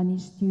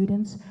 Spanish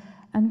students,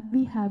 and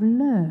we have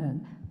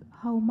learned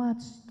how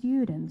much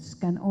students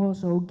can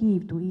also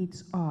give to each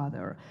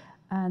other,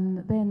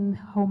 and then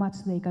how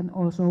much they can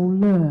also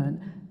learn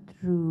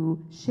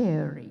through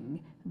sharing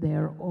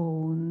their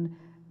own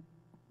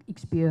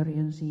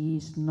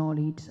experiences,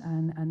 knowledge,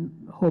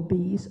 and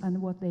hobbies,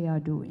 and what they are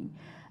doing.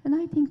 And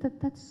I think that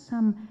that's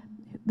some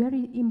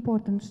very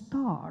important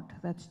start,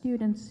 that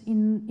students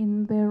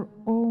in their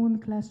own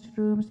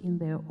classrooms, in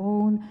their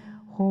own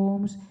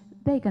homes,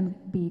 they can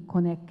be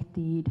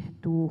connected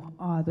to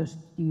other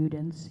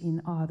students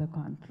in other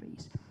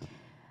countries.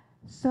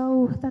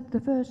 So that's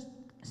the first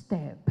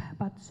step,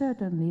 but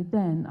certainly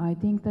then I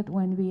think that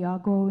when we are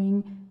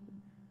going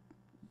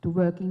to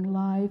working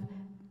life,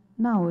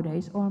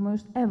 nowadays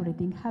almost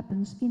everything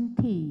happens in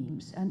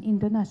teams and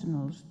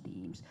international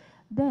teams.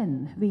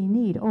 Then we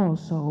need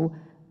also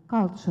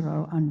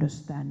cultural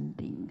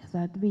understanding,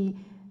 that we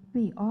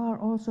are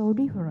also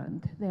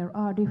different. There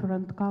are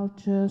different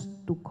cultures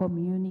to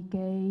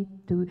communicate,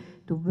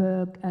 to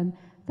work, and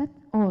that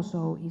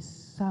also is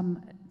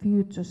some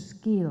future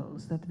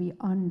skills that we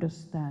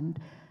understand,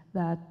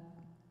 that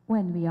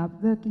when we are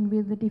working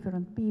with the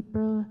different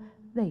people,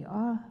 they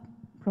are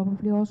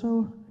probably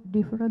also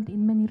different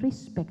in many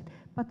respects,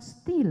 but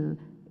still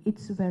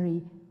it's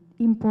very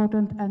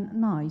important and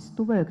nice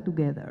to work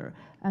together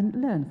and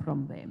learn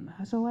from them.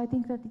 So I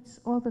think that it's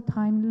all the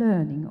time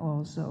learning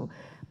also,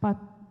 but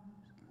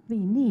we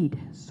need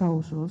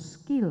social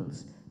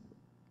skills,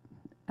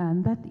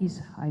 and that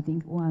is, I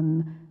think,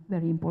 one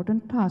very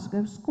important task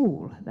of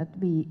school, that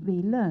we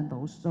learn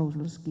those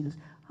social skills,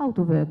 how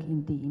to work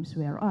in teams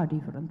where are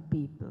different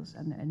peoples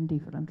and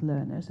different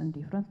learners and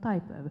different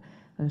type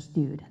of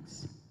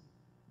students.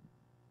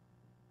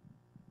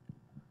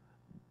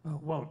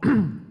 Well,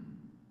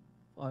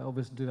 I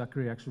obviously do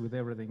agree actually with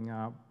everything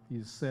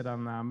you said,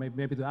 and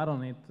maybe to add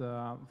on it,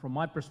 from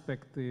my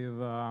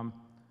perspective,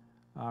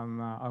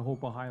 I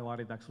hope I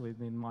highlighted actually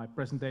in my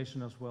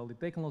presentation as well, the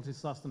technology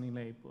is just an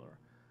enabler.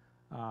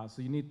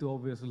 So you need to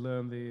obviously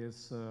learn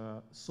these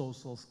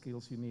social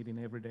skills you need in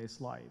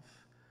everyday's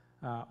life.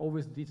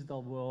 Obviously,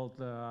 digital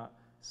world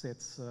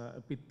sets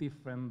a bit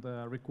different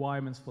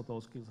requirements for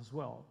those skills as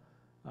well.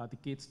 The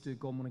kids do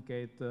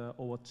communicate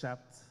over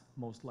chat,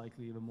 most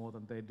likely even more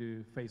than they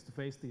do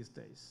face-to-face these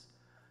days.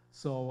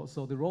 So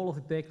the role of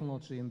the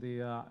technology in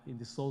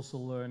the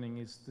social learning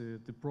is to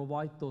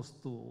provide those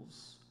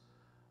tools.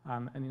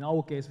 And in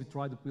our case, we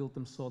try to build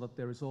them so that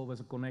there is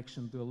always a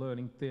connection to a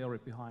learning theory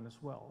behind as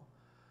well.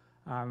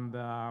 And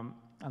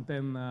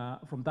then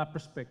from that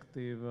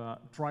perspective,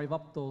 drive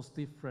up those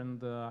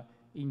different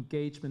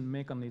engagement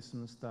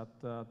mechanisms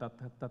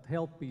that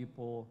help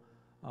people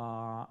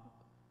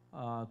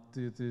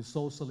to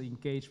socially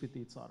engage with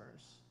each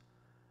others.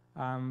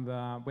 And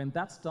when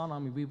that's done, I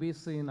mean, we've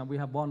seen, and we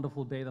have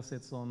wonderful data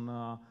sets on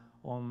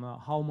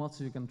how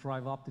much you can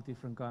drive up the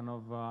different kind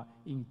of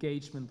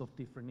engagement of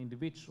different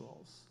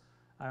individuals.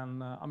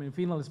 And I mean,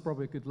 Finland is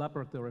probably a good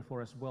laboratory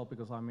for as well,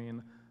 because I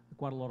mean,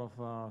 quite a lot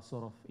of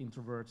sort of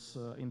introverts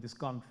in this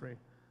country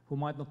who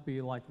might not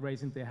be like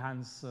raising their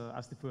hands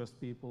as the first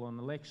people on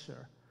the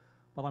lecture.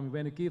 But I mean,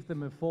 when you give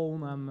them a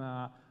phone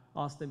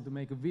ask them to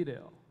make a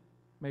video,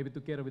 maybe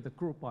together with a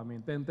group, I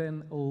mean,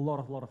 then a lot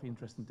of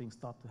interesting things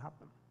start to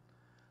happen.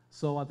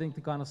 So I think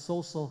the kind of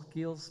social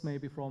skills,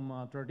 maybe from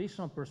a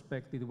traditional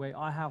perspective, the way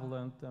I have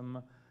learned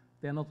them,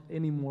 they're not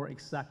anymore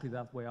exactly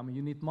that way. I mean,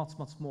 you need much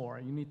more.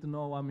 You need to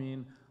know, I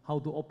mean, how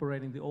to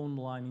operate in the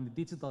online, in the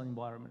digital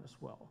environment as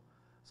well.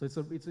 So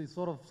it's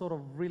sort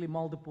of really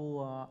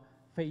multiple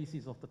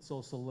phases of that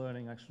social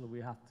learning. Actually, we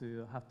have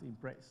to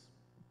embrace.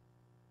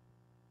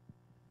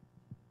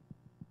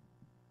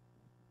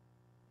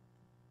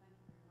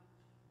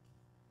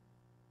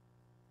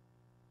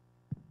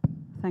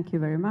 Thank you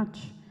very much.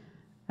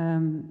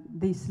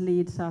 This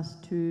leads us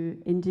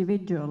to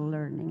individual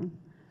learning.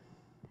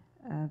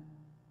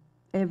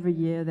 Every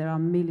year there are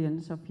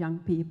millions of young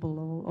people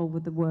all over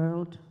the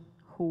world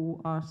who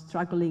are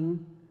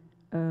struggling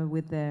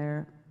with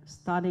their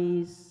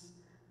studies.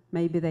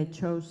 Maybe they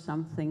chose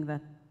something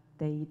that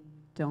they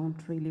don't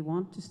really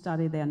want to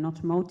study, they are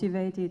not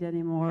motivated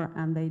anymore,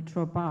 and they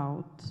drop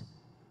out.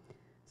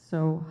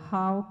 So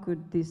how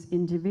could this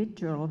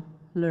individual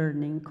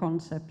learning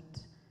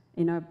concept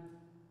in a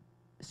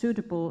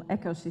suitable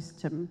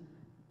ecosystem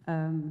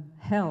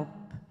help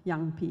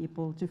young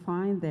people to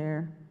find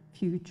their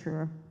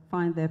future,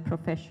 find their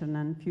profession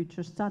and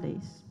future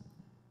studies?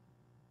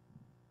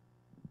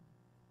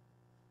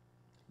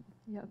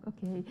 Yeah,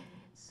 okay,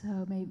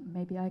 so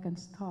maybe I can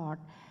start.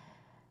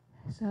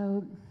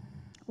 So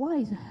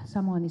why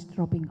someone is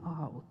dropping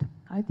out?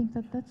 I think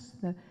that's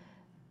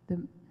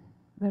the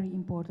very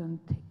important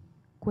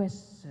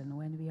question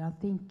when we are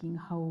thinking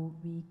how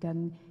we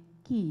can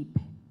keep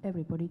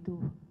everybody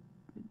to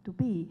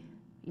be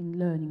in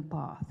learning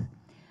path.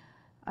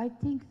 I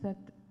think that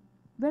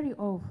very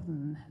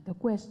often the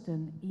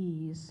question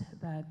is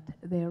that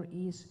there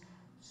is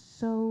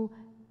so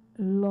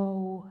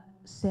low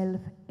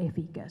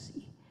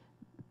self-efficacy.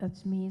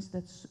 That means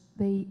that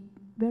they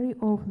very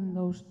often,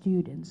 those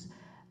students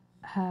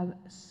have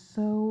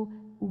so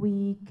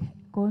weak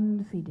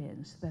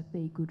confidence that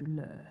they could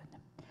learn.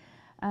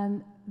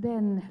 And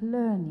then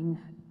learning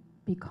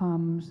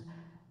becomes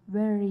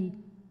very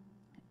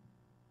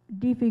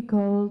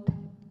difficult,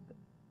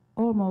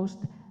 almost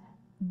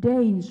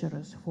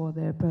dangerous for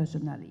their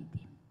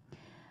personality.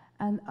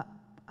 And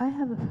I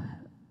have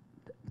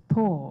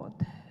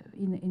thought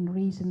in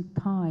recent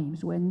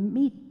times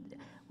when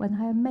I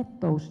have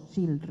met those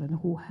children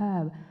who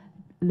have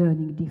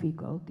learning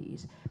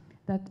difficulties,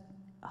 that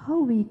how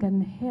we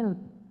can help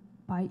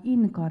by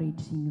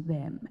encouraging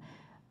them,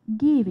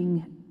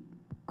 giving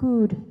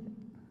good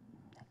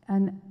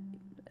and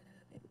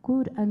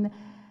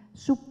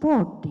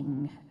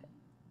supporting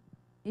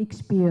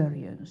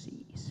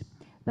experiences,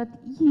 that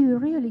you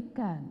really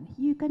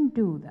you can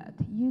do that.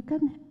 You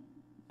can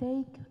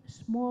take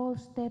small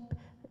step,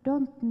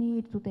 don't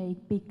need to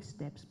take big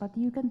steps, but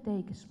you can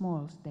take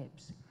small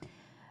steps.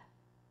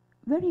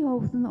 Very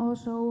often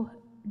also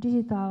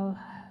digital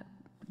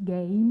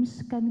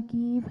games can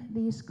give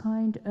these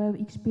kind of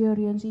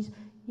experiences.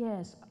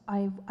 Yes,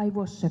 I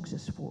was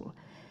successful.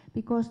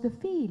 Because the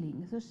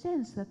feeling, the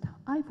sense that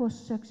I was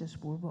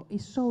successful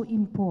is so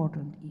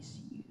important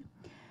issue.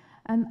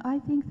 And I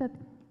think that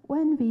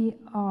when we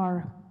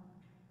are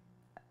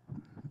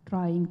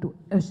trying to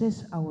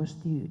assess our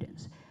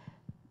students,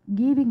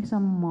 giving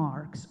some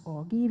marks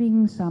or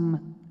giving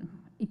some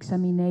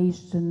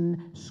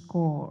examination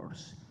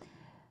scores,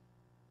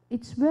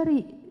 it's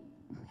very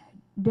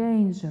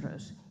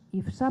dangerous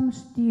if some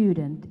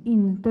student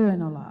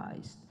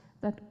internalized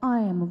that I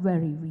am a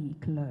very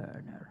weak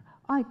learner.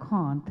 I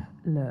can't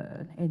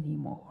learn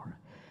anymore.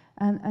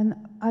 And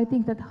I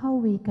think that how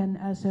we can,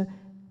 as a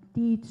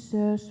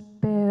teachers,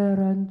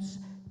 parents,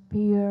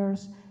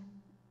 peers,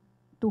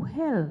 to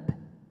help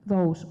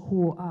those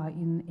who are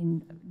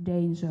in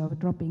danger of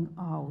dropping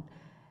out,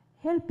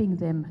 helping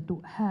them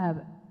to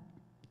have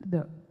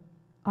the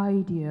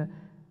idea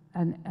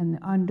and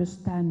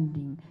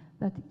understanding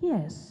that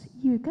yes,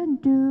 you can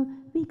do,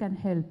 we can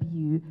help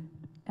you,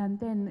 and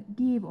then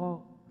give,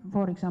 or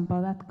for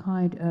example, that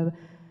kind of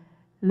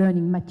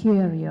learning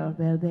material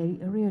where they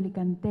really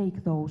can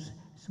take those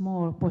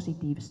small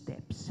positive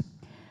steps.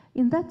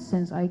 In that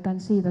sense, I can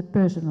see that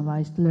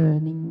personalized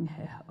learning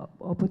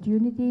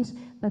opportunities,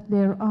 that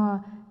there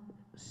are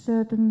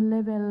certain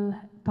level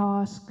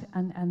tasks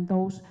and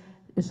those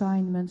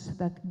assignments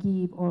that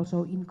give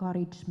also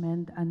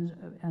encouragement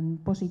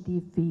and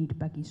positive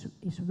feedback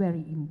is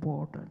very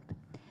important.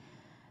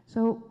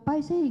 So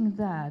by saying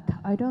that,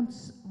 I don't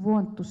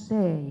want to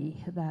say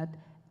that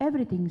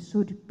everything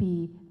should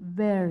be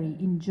very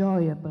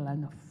enjoyable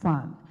and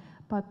fun,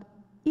 but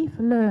if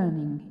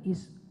learning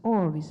is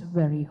always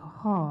very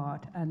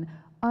hard and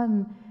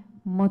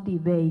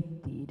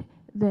unmotivated,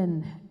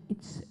 then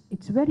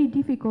it's very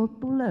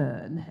difficult to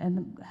learn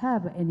and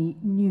have any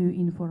new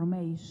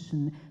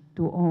information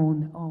to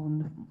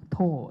own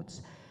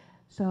thoughts.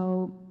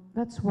 So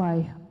that's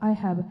why I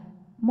have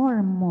more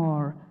and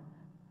more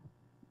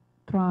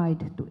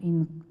tried to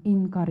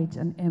encourage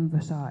and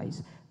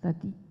emphasize that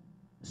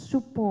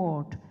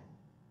support,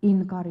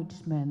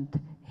 encouragement,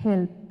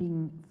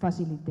 helping,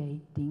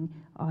 facilitating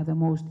are the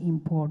most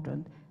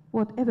important.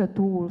 Whatever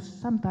tools,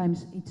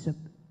 sometimes it's a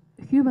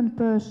human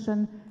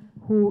person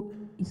who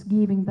is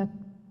giving that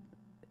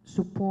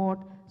support.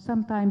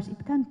 Sometimes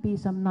it can be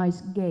some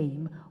nice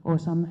game or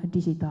some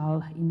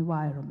digital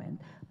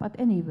environment. But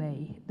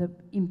anyway, the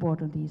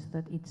important is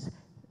that it's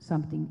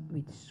something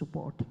which is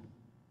supporting.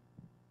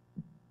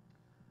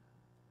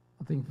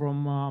 I think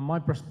from my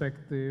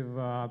perspective,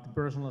 the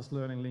personalized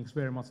learning links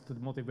very much to the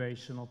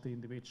motivation of the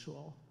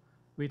individual,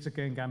 which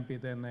again can be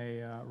then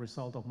a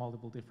result of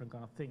multiple different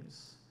kind of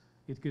things.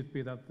 It could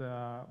be that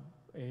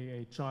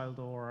a child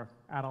or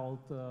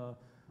adult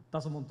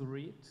doesn't want to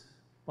read,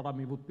 but I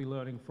mean would be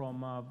learning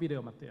from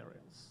video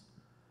materials.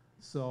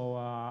 So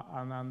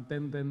and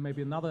then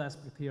maybe another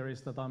aspect here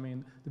is that I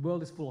mean the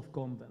world is full of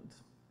content,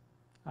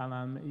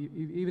 and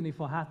even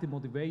if I had the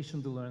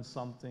motivation to learn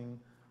something,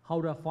 how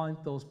do I find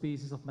those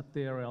pieces of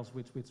materials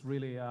which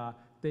really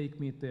take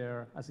me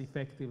there as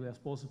effectively as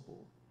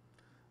possible?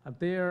 And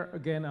there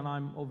again, and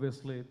I'm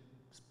obviously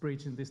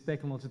preaching this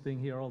technology thing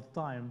here all the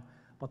time,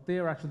 but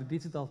there actually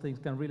digital things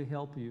can really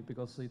help you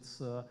because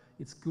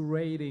it's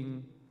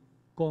curating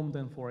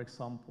content, for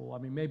example. I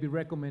mean, maybe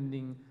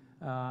recommending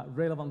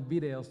relevant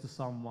videos to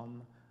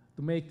someone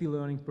to make the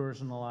learning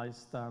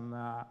personalized and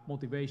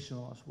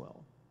motivational as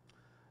well.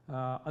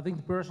 I think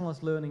the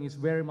personalized learning is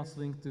very much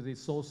linked to the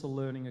social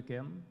learning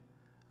again,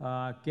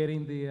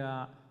 getting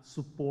the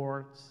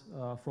support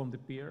from the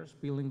peers,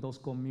 building those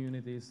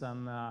communities,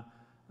 and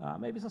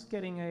maybe just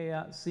getting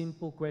a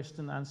simple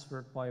question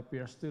answered by a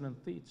peer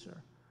student teacher.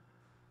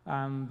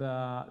 And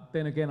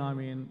then again, I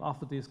mean,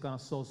 after these kind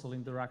of social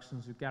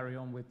interactions, you carry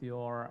on with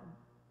your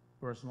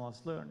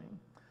personalized learning.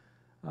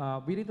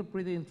 We did a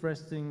pretty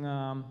interesting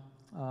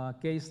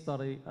case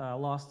study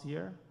last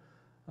year.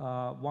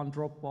 One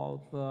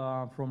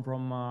dropout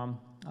from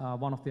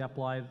one of the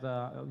applied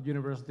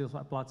University of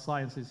Applied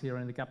Sciences here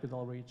in the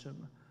capital region.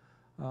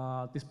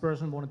 This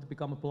person wanted to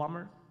become a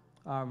plumber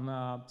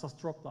and just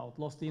dropped out,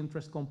 lost the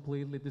interest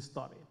completely to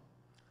study.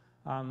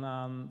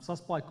 And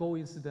just by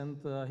coincidence,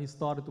 he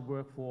started to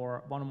work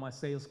for one of my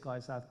sales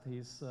guys at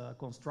his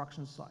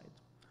construction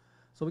site.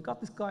 So we got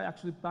this guy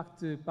actually back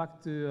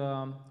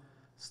to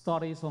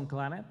studies on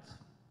Planet.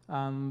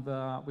 And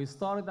we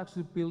started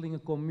actually building a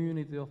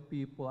community of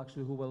people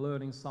actually who were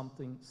learning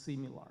something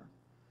similar.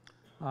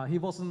 He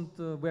wasn't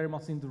very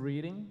much into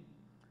reading,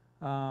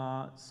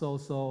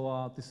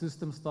 so the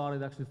system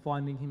started actually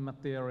finding him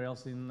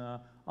materials in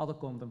other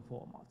content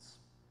formats.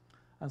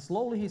 And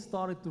slowly he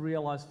started to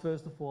realize,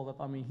 first of all, that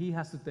I mean he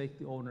has to take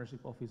the ownership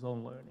of his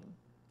own learning.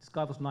 This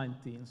guy was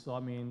 19, so I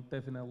mean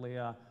definitely,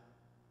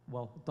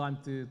 well, time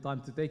to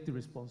take the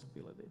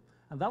responsibility.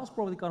 And that was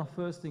probably the kind of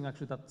first thing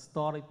actually that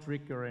started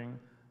triggering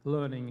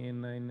learning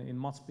in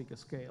much bigger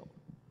scale.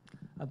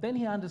 And then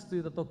he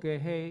understood that, okay,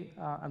 hey,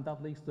 and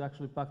that leads to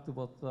actually back to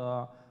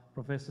what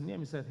Professor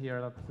Niemi said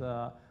here,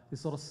 that this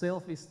sort of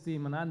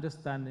self-esteem and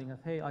understanding that,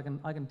 hey, I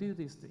can do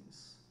these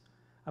things.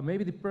 And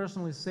maybe the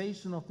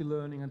personalization of the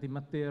learning and the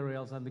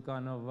materials and the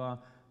kind of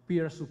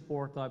peer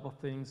support type of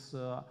things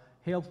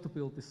helped to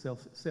build this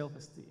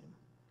self-esteem.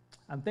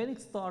 And then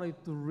it started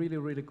to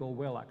really go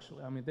well,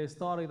 actually. I mean, they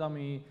started, I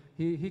mean,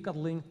 he got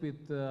linked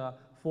with 4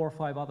 or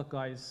 5 other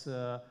guys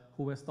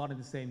who were starting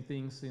the same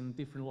things in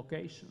different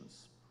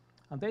locations.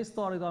 And they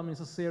started, I mean,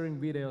 just sharing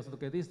videos that,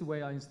 okay, this is the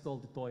way I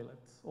installed the toilet,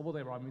 or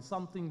whatever. I mean,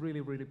 something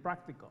really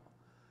practical.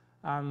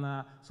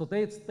 And so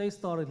they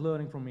started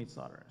learning from each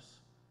other.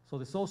 So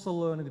the social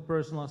learning, the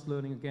personalized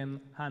learning, again,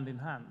 hand in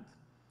hand.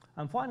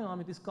 And finally, I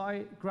mean, this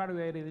guy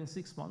graduated in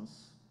 6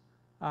 months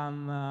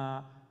and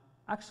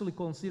actually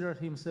considered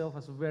himself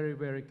as a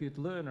very good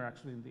learner,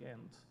 actually, in the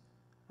end.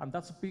 And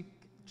that's a big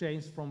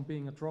change from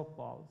being a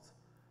dropout.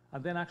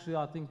 And then actually,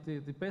 I think the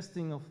best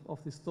thing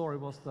of this story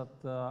was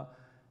that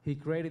he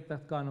created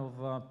that kind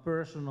of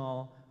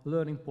personal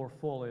learning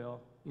portfolio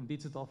in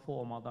digital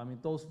format. I mean,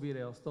 those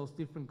videos, those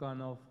different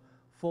kind of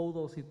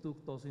photos he took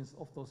of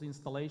those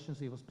installations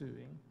he was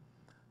doing.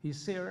 He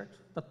shared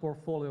that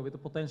portfolio with a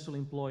potential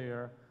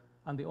employer,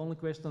 and the only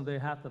question they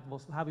had that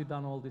was, have you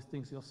done all these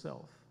things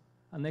yourself?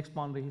 And next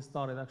Monday, he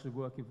started actually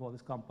working for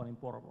this company in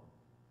Porvoo.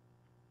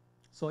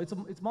 So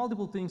it's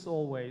multiple things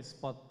always,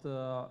 but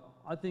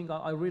I think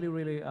I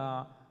really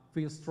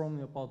feel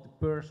strongly about the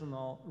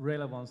personal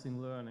relevance in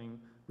learning,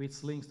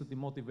 which links to the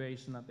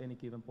motivation at any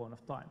given point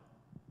of time.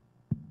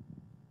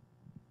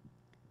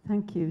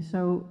 Thank you.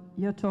 So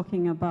you're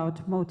talking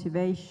about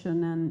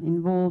motivation and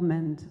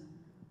involvement,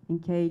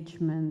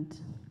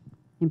 engagement,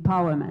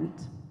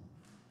 empowerment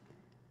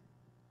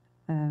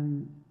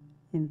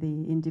in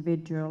the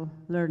individual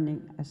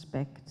learning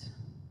aspect.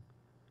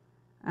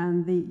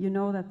 And you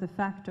know that the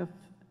fact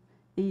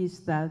is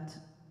that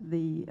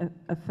the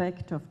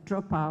effect of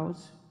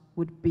dropouts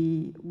would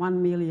be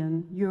 1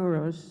 million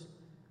euros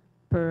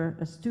per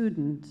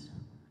student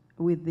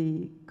with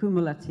the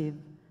cumulative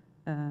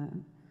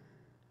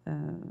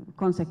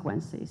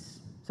consequences.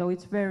 So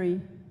it's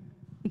very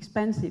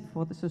expensive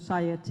for the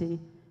society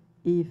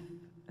if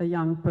a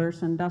young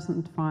person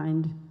doesn't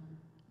find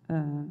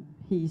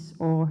his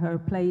or her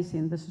place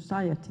in the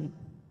society.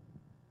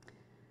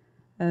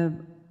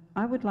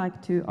 I would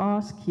like to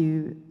ask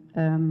you,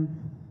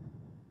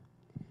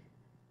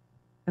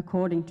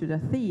 according to the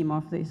theme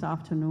of this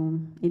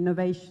afternoon,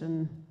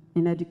 innovation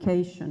in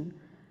education,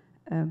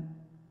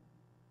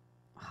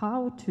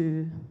 how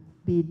to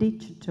be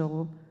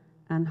digital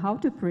and how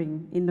to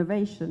bring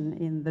innovation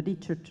in the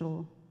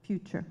digital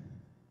future.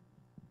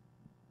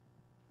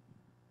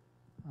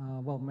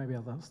 Well, maybe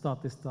I'll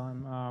start this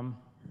time.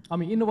 I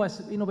mean,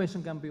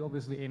 innovation can be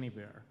obviously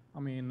anywhere. I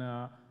mean,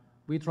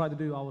 we try to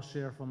do our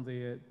share from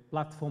the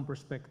platform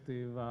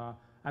perspective,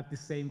 at the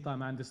same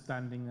time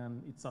understanding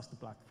and it's just a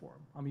platform.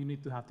 I mean, you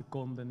need to have the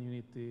content, you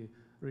need the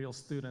real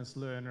students,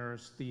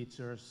 learners,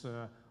 teachers,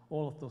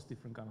 all of those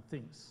different kind of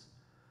things.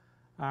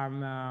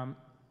 And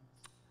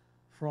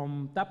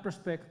from that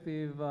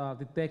perspective,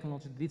 the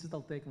technology,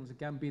 digital technology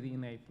can be the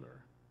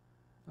enabler.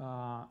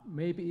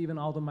 Maybe even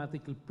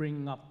automatically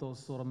bringing up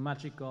those sort of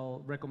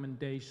magical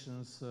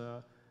recommendations,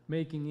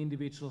 making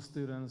individual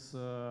students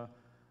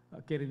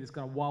getting this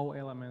kind of wow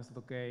elements that,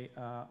 okay,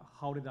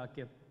 how did I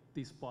get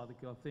this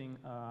particular thing?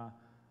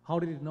 How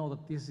did it know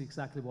that this is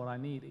exactly what I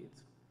needed?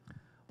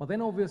 But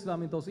then obviously, I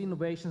mean, those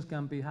innovations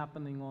can be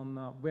happening on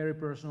a very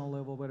personal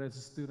level, whether it's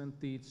a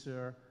student,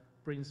 teacher,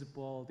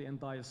 principal, the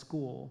entire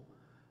school.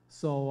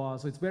 So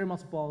it's very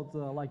much about,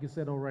 like you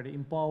said already,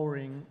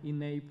 empowering,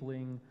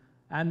 enabling,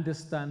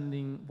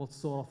 understanding what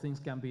sort of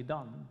things can be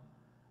done.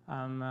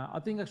 And I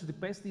think actually the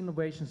best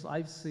innovations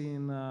I've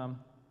seen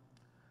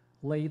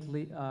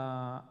lately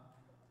are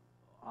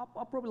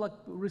probably like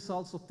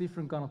results of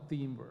different kind of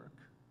teamwork.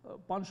 A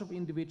bunch of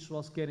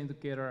individuals getting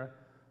together,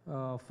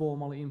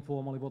 formally,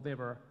 informally,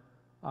 whatever,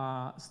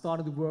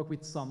 starting to work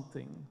with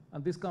something.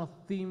 And this kind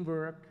of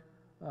teamwork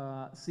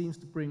seems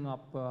to bring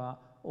up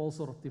all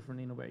sort of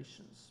different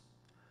innovations.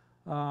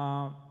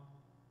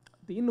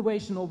 The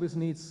innovation obviously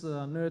needs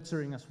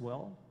nurturing as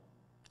well.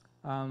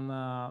 And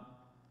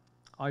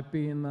I've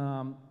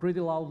been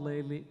pretty loud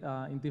lately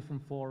in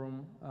different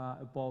forums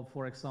about,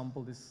 for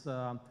example, this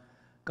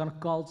kind of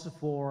culture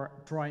for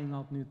trying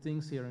out new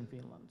things here in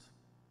Finland.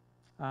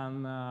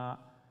 And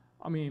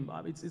I mean,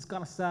 it's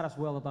kind of sad as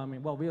well that, I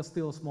mean, well, we are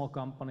still a small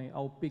company.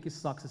 Our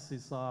biggest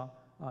successes are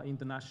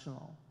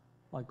international,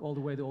 like all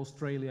the way to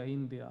Australia,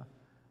 India.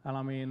 And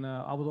I mean,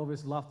 I would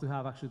obviously love to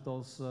have actually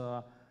those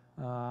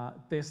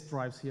test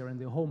drives here in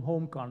the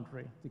home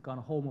country, the kind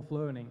of home of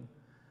learning.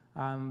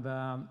 And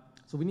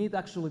so we need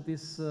actually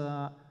this,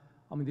 I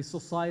mean, this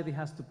society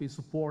has to be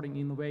supporting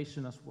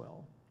innovation as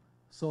well,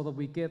 so that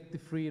we get the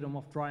freedom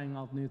of trying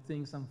out new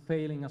things and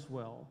failing as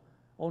well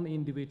on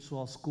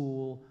individual,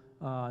 school,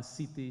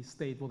 city,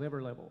 state,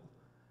 whatever level.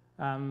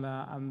 And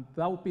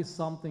that would be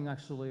something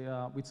actually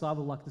which I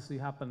would like to see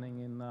happening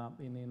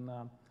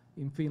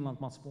in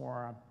Finland much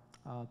more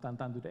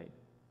than today.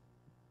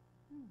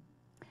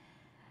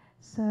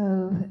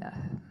 So,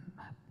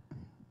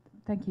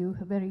 thank you.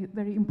 Very,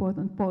 very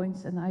important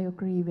points, and I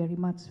agree very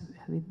much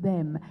with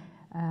them.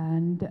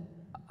 And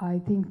I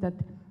think that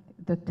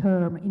the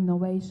term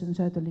innovation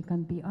certainly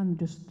can be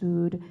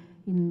understood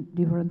in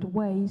different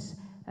ways.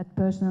 At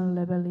personal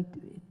level,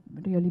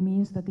 it really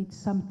means that it's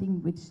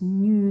something which is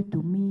new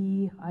to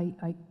me.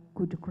 I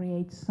could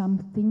create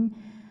something.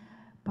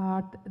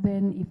 But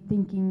then if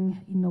thinking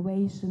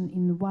innovation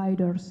in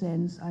wider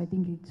sense, I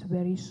think it's a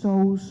very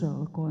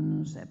social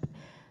concept.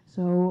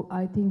 So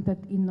I think that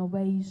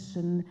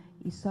innovation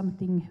is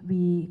something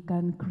we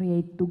can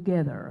create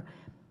together.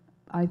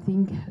 I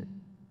think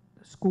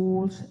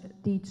schools,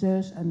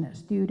 teachers and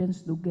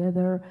students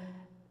together,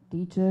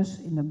 teachers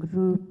in a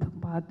group,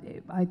 but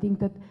I think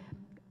that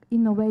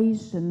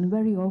innovation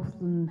very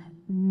often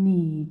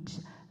needs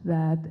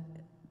that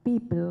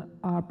people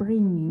are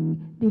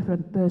bringing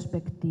different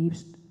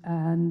perspectives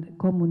and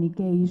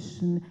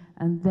communication,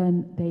 and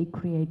then they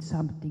create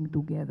something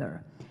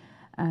together.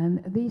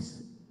 And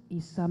this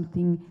is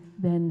something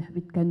then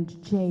which can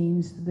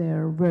change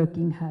their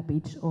working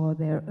habits or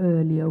their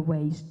earlier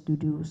ways to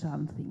do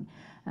something.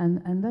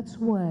 And that's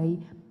why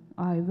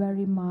I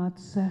very much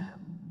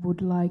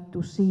would like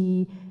to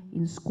see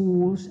in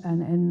schools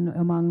and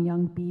among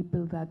young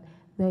people that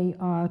they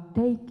are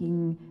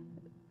taking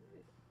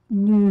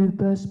new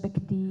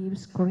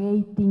perspectives,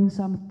 creating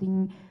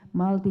something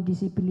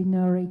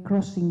multidisciplinary,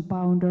 crossing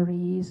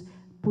boundaries,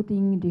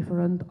 putting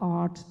different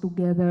arts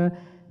together,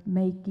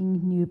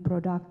 making new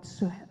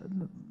products,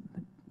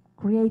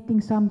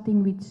 creating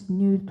something which is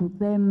new to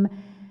them.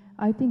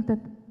 I think that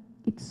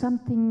it's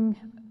something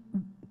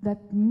that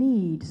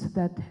needs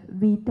that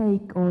we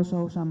take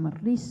also some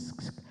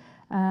risks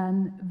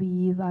and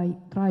we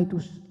try to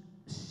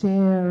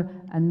share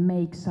and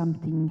make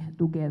something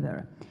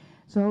together.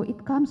 So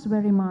it comes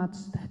very much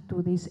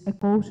to this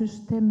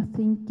ecosystem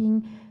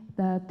thinking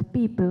that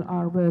people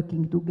are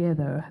working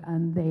together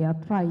and they are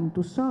trying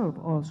to solve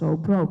also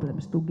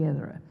problems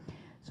together.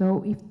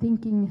 So if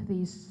thinking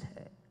this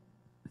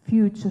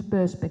future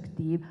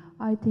perspective,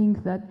 I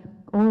think that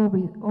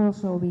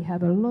also we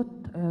have a lot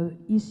of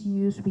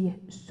issues we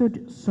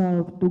should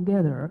solve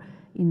together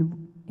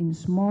in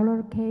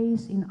smaller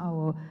case, in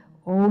our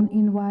own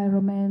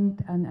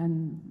environment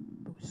and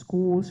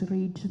schools,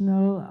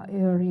 regional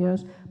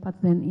areas,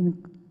 but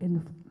then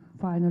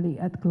finally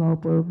at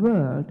global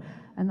world.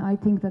 And I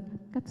think that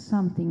that's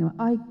something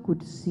I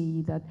could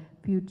see that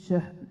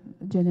future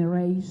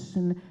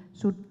generation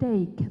should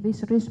take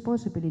this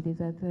responsibility,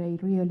 that they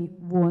really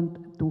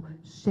want to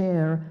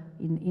share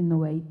in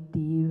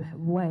innovative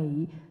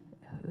way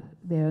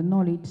their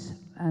knowledge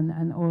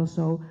and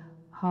also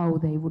how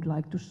they would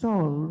like to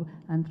solve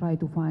and try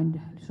to find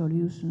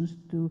solutions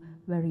to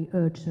very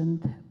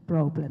urgent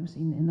problems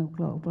in the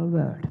global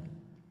world.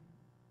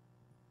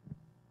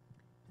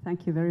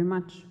 Thank you very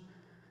much.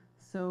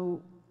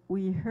 So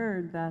we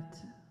heard that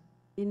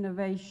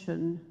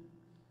innovation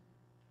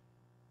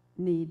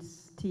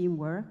needs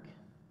teamwork.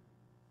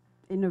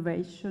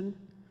 Innovation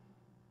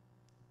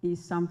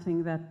is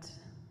something that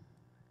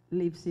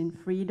lives in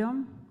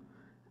freedom.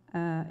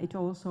 It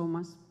also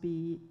must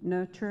be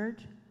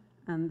nurtured,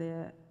 and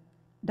the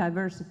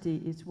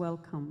diversity is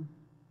welcome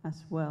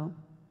as well.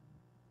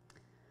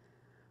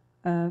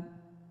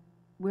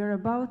 We're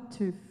about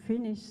to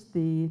finish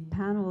the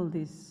panel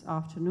this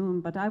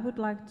afternoon, but I would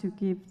like to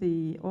give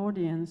the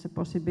audience a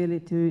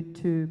possibility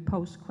to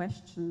pose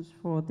questions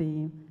for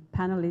the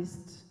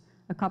panelists.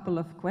 A couple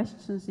of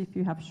questions. If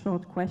you have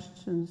short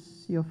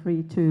questions, you're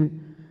free to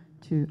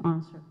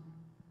answer.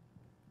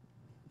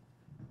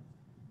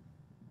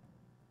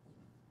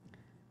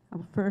 I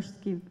will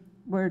first give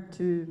word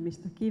to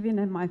Mr.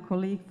 Kivinen, my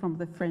colleague from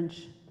the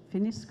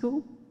French-Finnish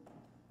School.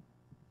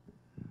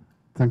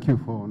 Thank you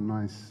for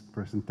nice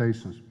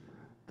presentations.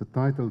 The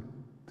title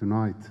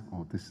tonight,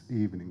 or this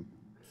evening,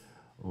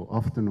 or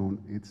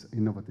afternoon, it's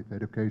Innovative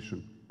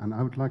Education. And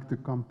I would like to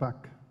come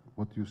back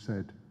what you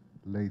said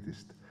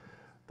latest,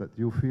 that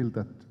you feel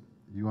that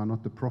you are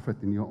not the prophet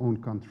in your own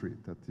country,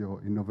 that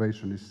your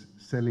innovation is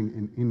selling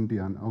in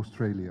India and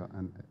Australia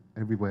and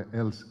everywhere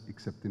else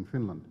except in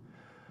Finland.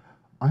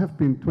 I have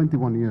been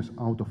 21 years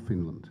out of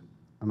Finland,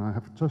 and I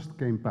have just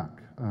came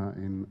back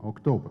in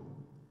October.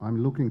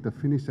 I'm looking at the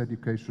Finnish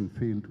education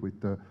field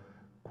with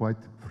quite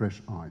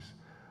fresh eyes.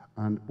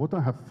 And what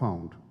I have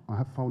found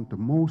the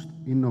most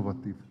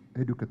innovative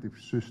educative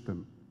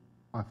system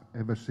I've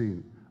ever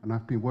seen. And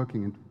I've been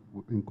working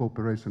in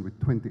cooperation with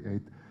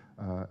 28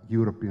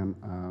 European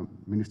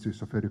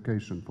ministries of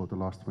education for the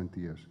last 20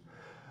 years.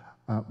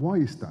 Why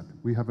is that?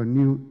 We have a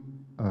new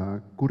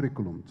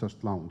curriculum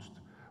just launched.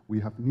 We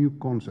have new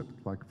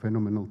concepts like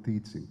phenomenal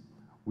teaching.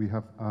 We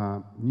have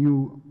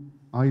new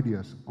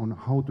ideas on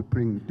how to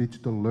bring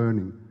digital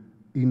learning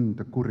in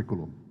the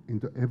curriculum,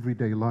 into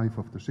everyday life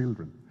of the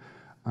children.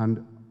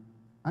 And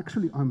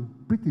actually, I'm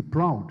pretty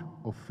proud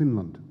of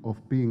Finland of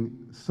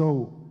being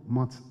so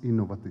much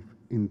innovative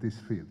in this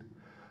field.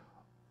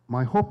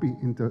 My hobby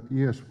in the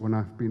years when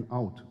I've been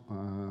out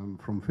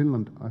from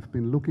Finland, I've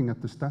been looking at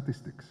the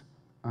statistics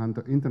and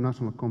the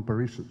international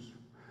comparisons.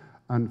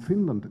 And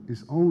Finland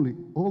is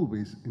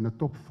always in the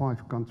top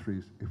 5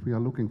 countries if we are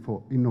looking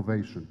for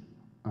innovation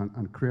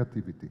and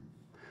creativity.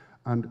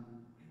 And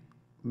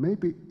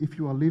maybe if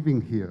you are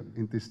living here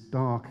in this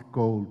dark,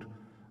 cold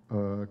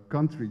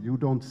country, you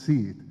don't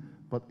see it.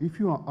 But if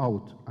you are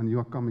out and you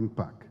are coming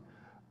back,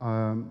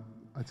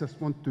 I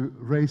just want to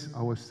raise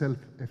our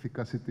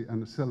self-efficacy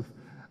and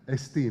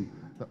self-esteem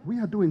that we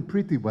are doing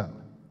pretty well.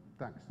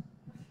 Thanks.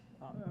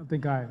 I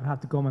think I have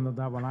to comment on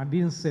that one. I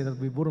didn't say that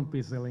we wouldn't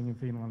be selling in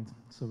Finland,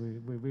 so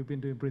we've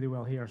been doing pretty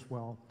well here as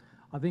well.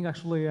 I think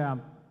actually, I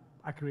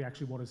agree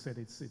actually what you said,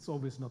 it's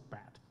always not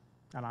bad.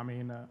 And I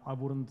mean, I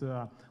wouldn't,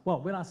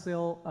 well, when I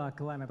sell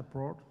client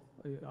abroad,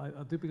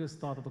 I typically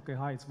start at, okay,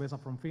 hi, it's Vesa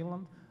from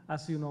Finland.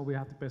 As you know, we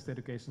have the best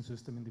education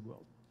system in the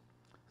world.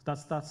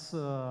 That's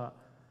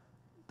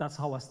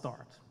how I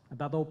start. And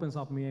that opens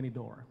up me any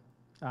door.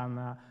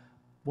 And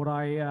what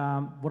I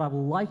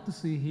would like to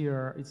see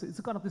here,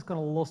 it's kind of this kind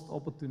of lost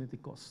opportunity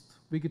cost.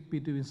 We could be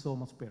doing so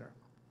much better.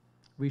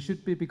 We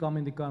should be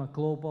becoming the kind of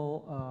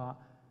global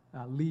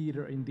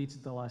leader in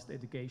digitalized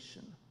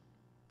education.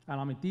 And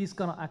I mean, these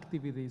kind of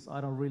activities,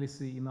 I don't really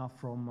see enough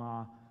from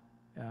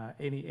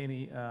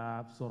any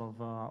sort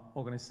of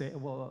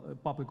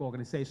public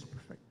organization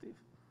perspective.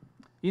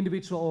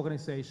 Individual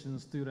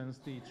organizations, students,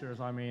 teachers,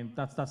 I mean,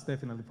 that's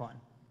definitely fine.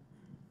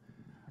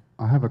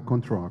 I have a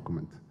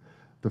contra-argument.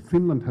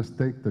 Finland has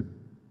taken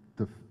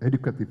the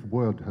educative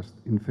world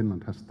in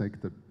Finland has taken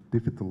the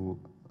digital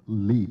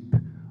leap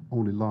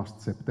only last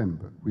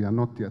September. We are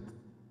not yet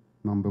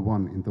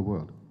 #1 in the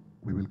world.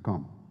 We will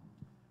come.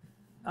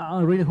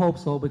 I really hope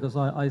so, because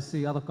I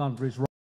see other countries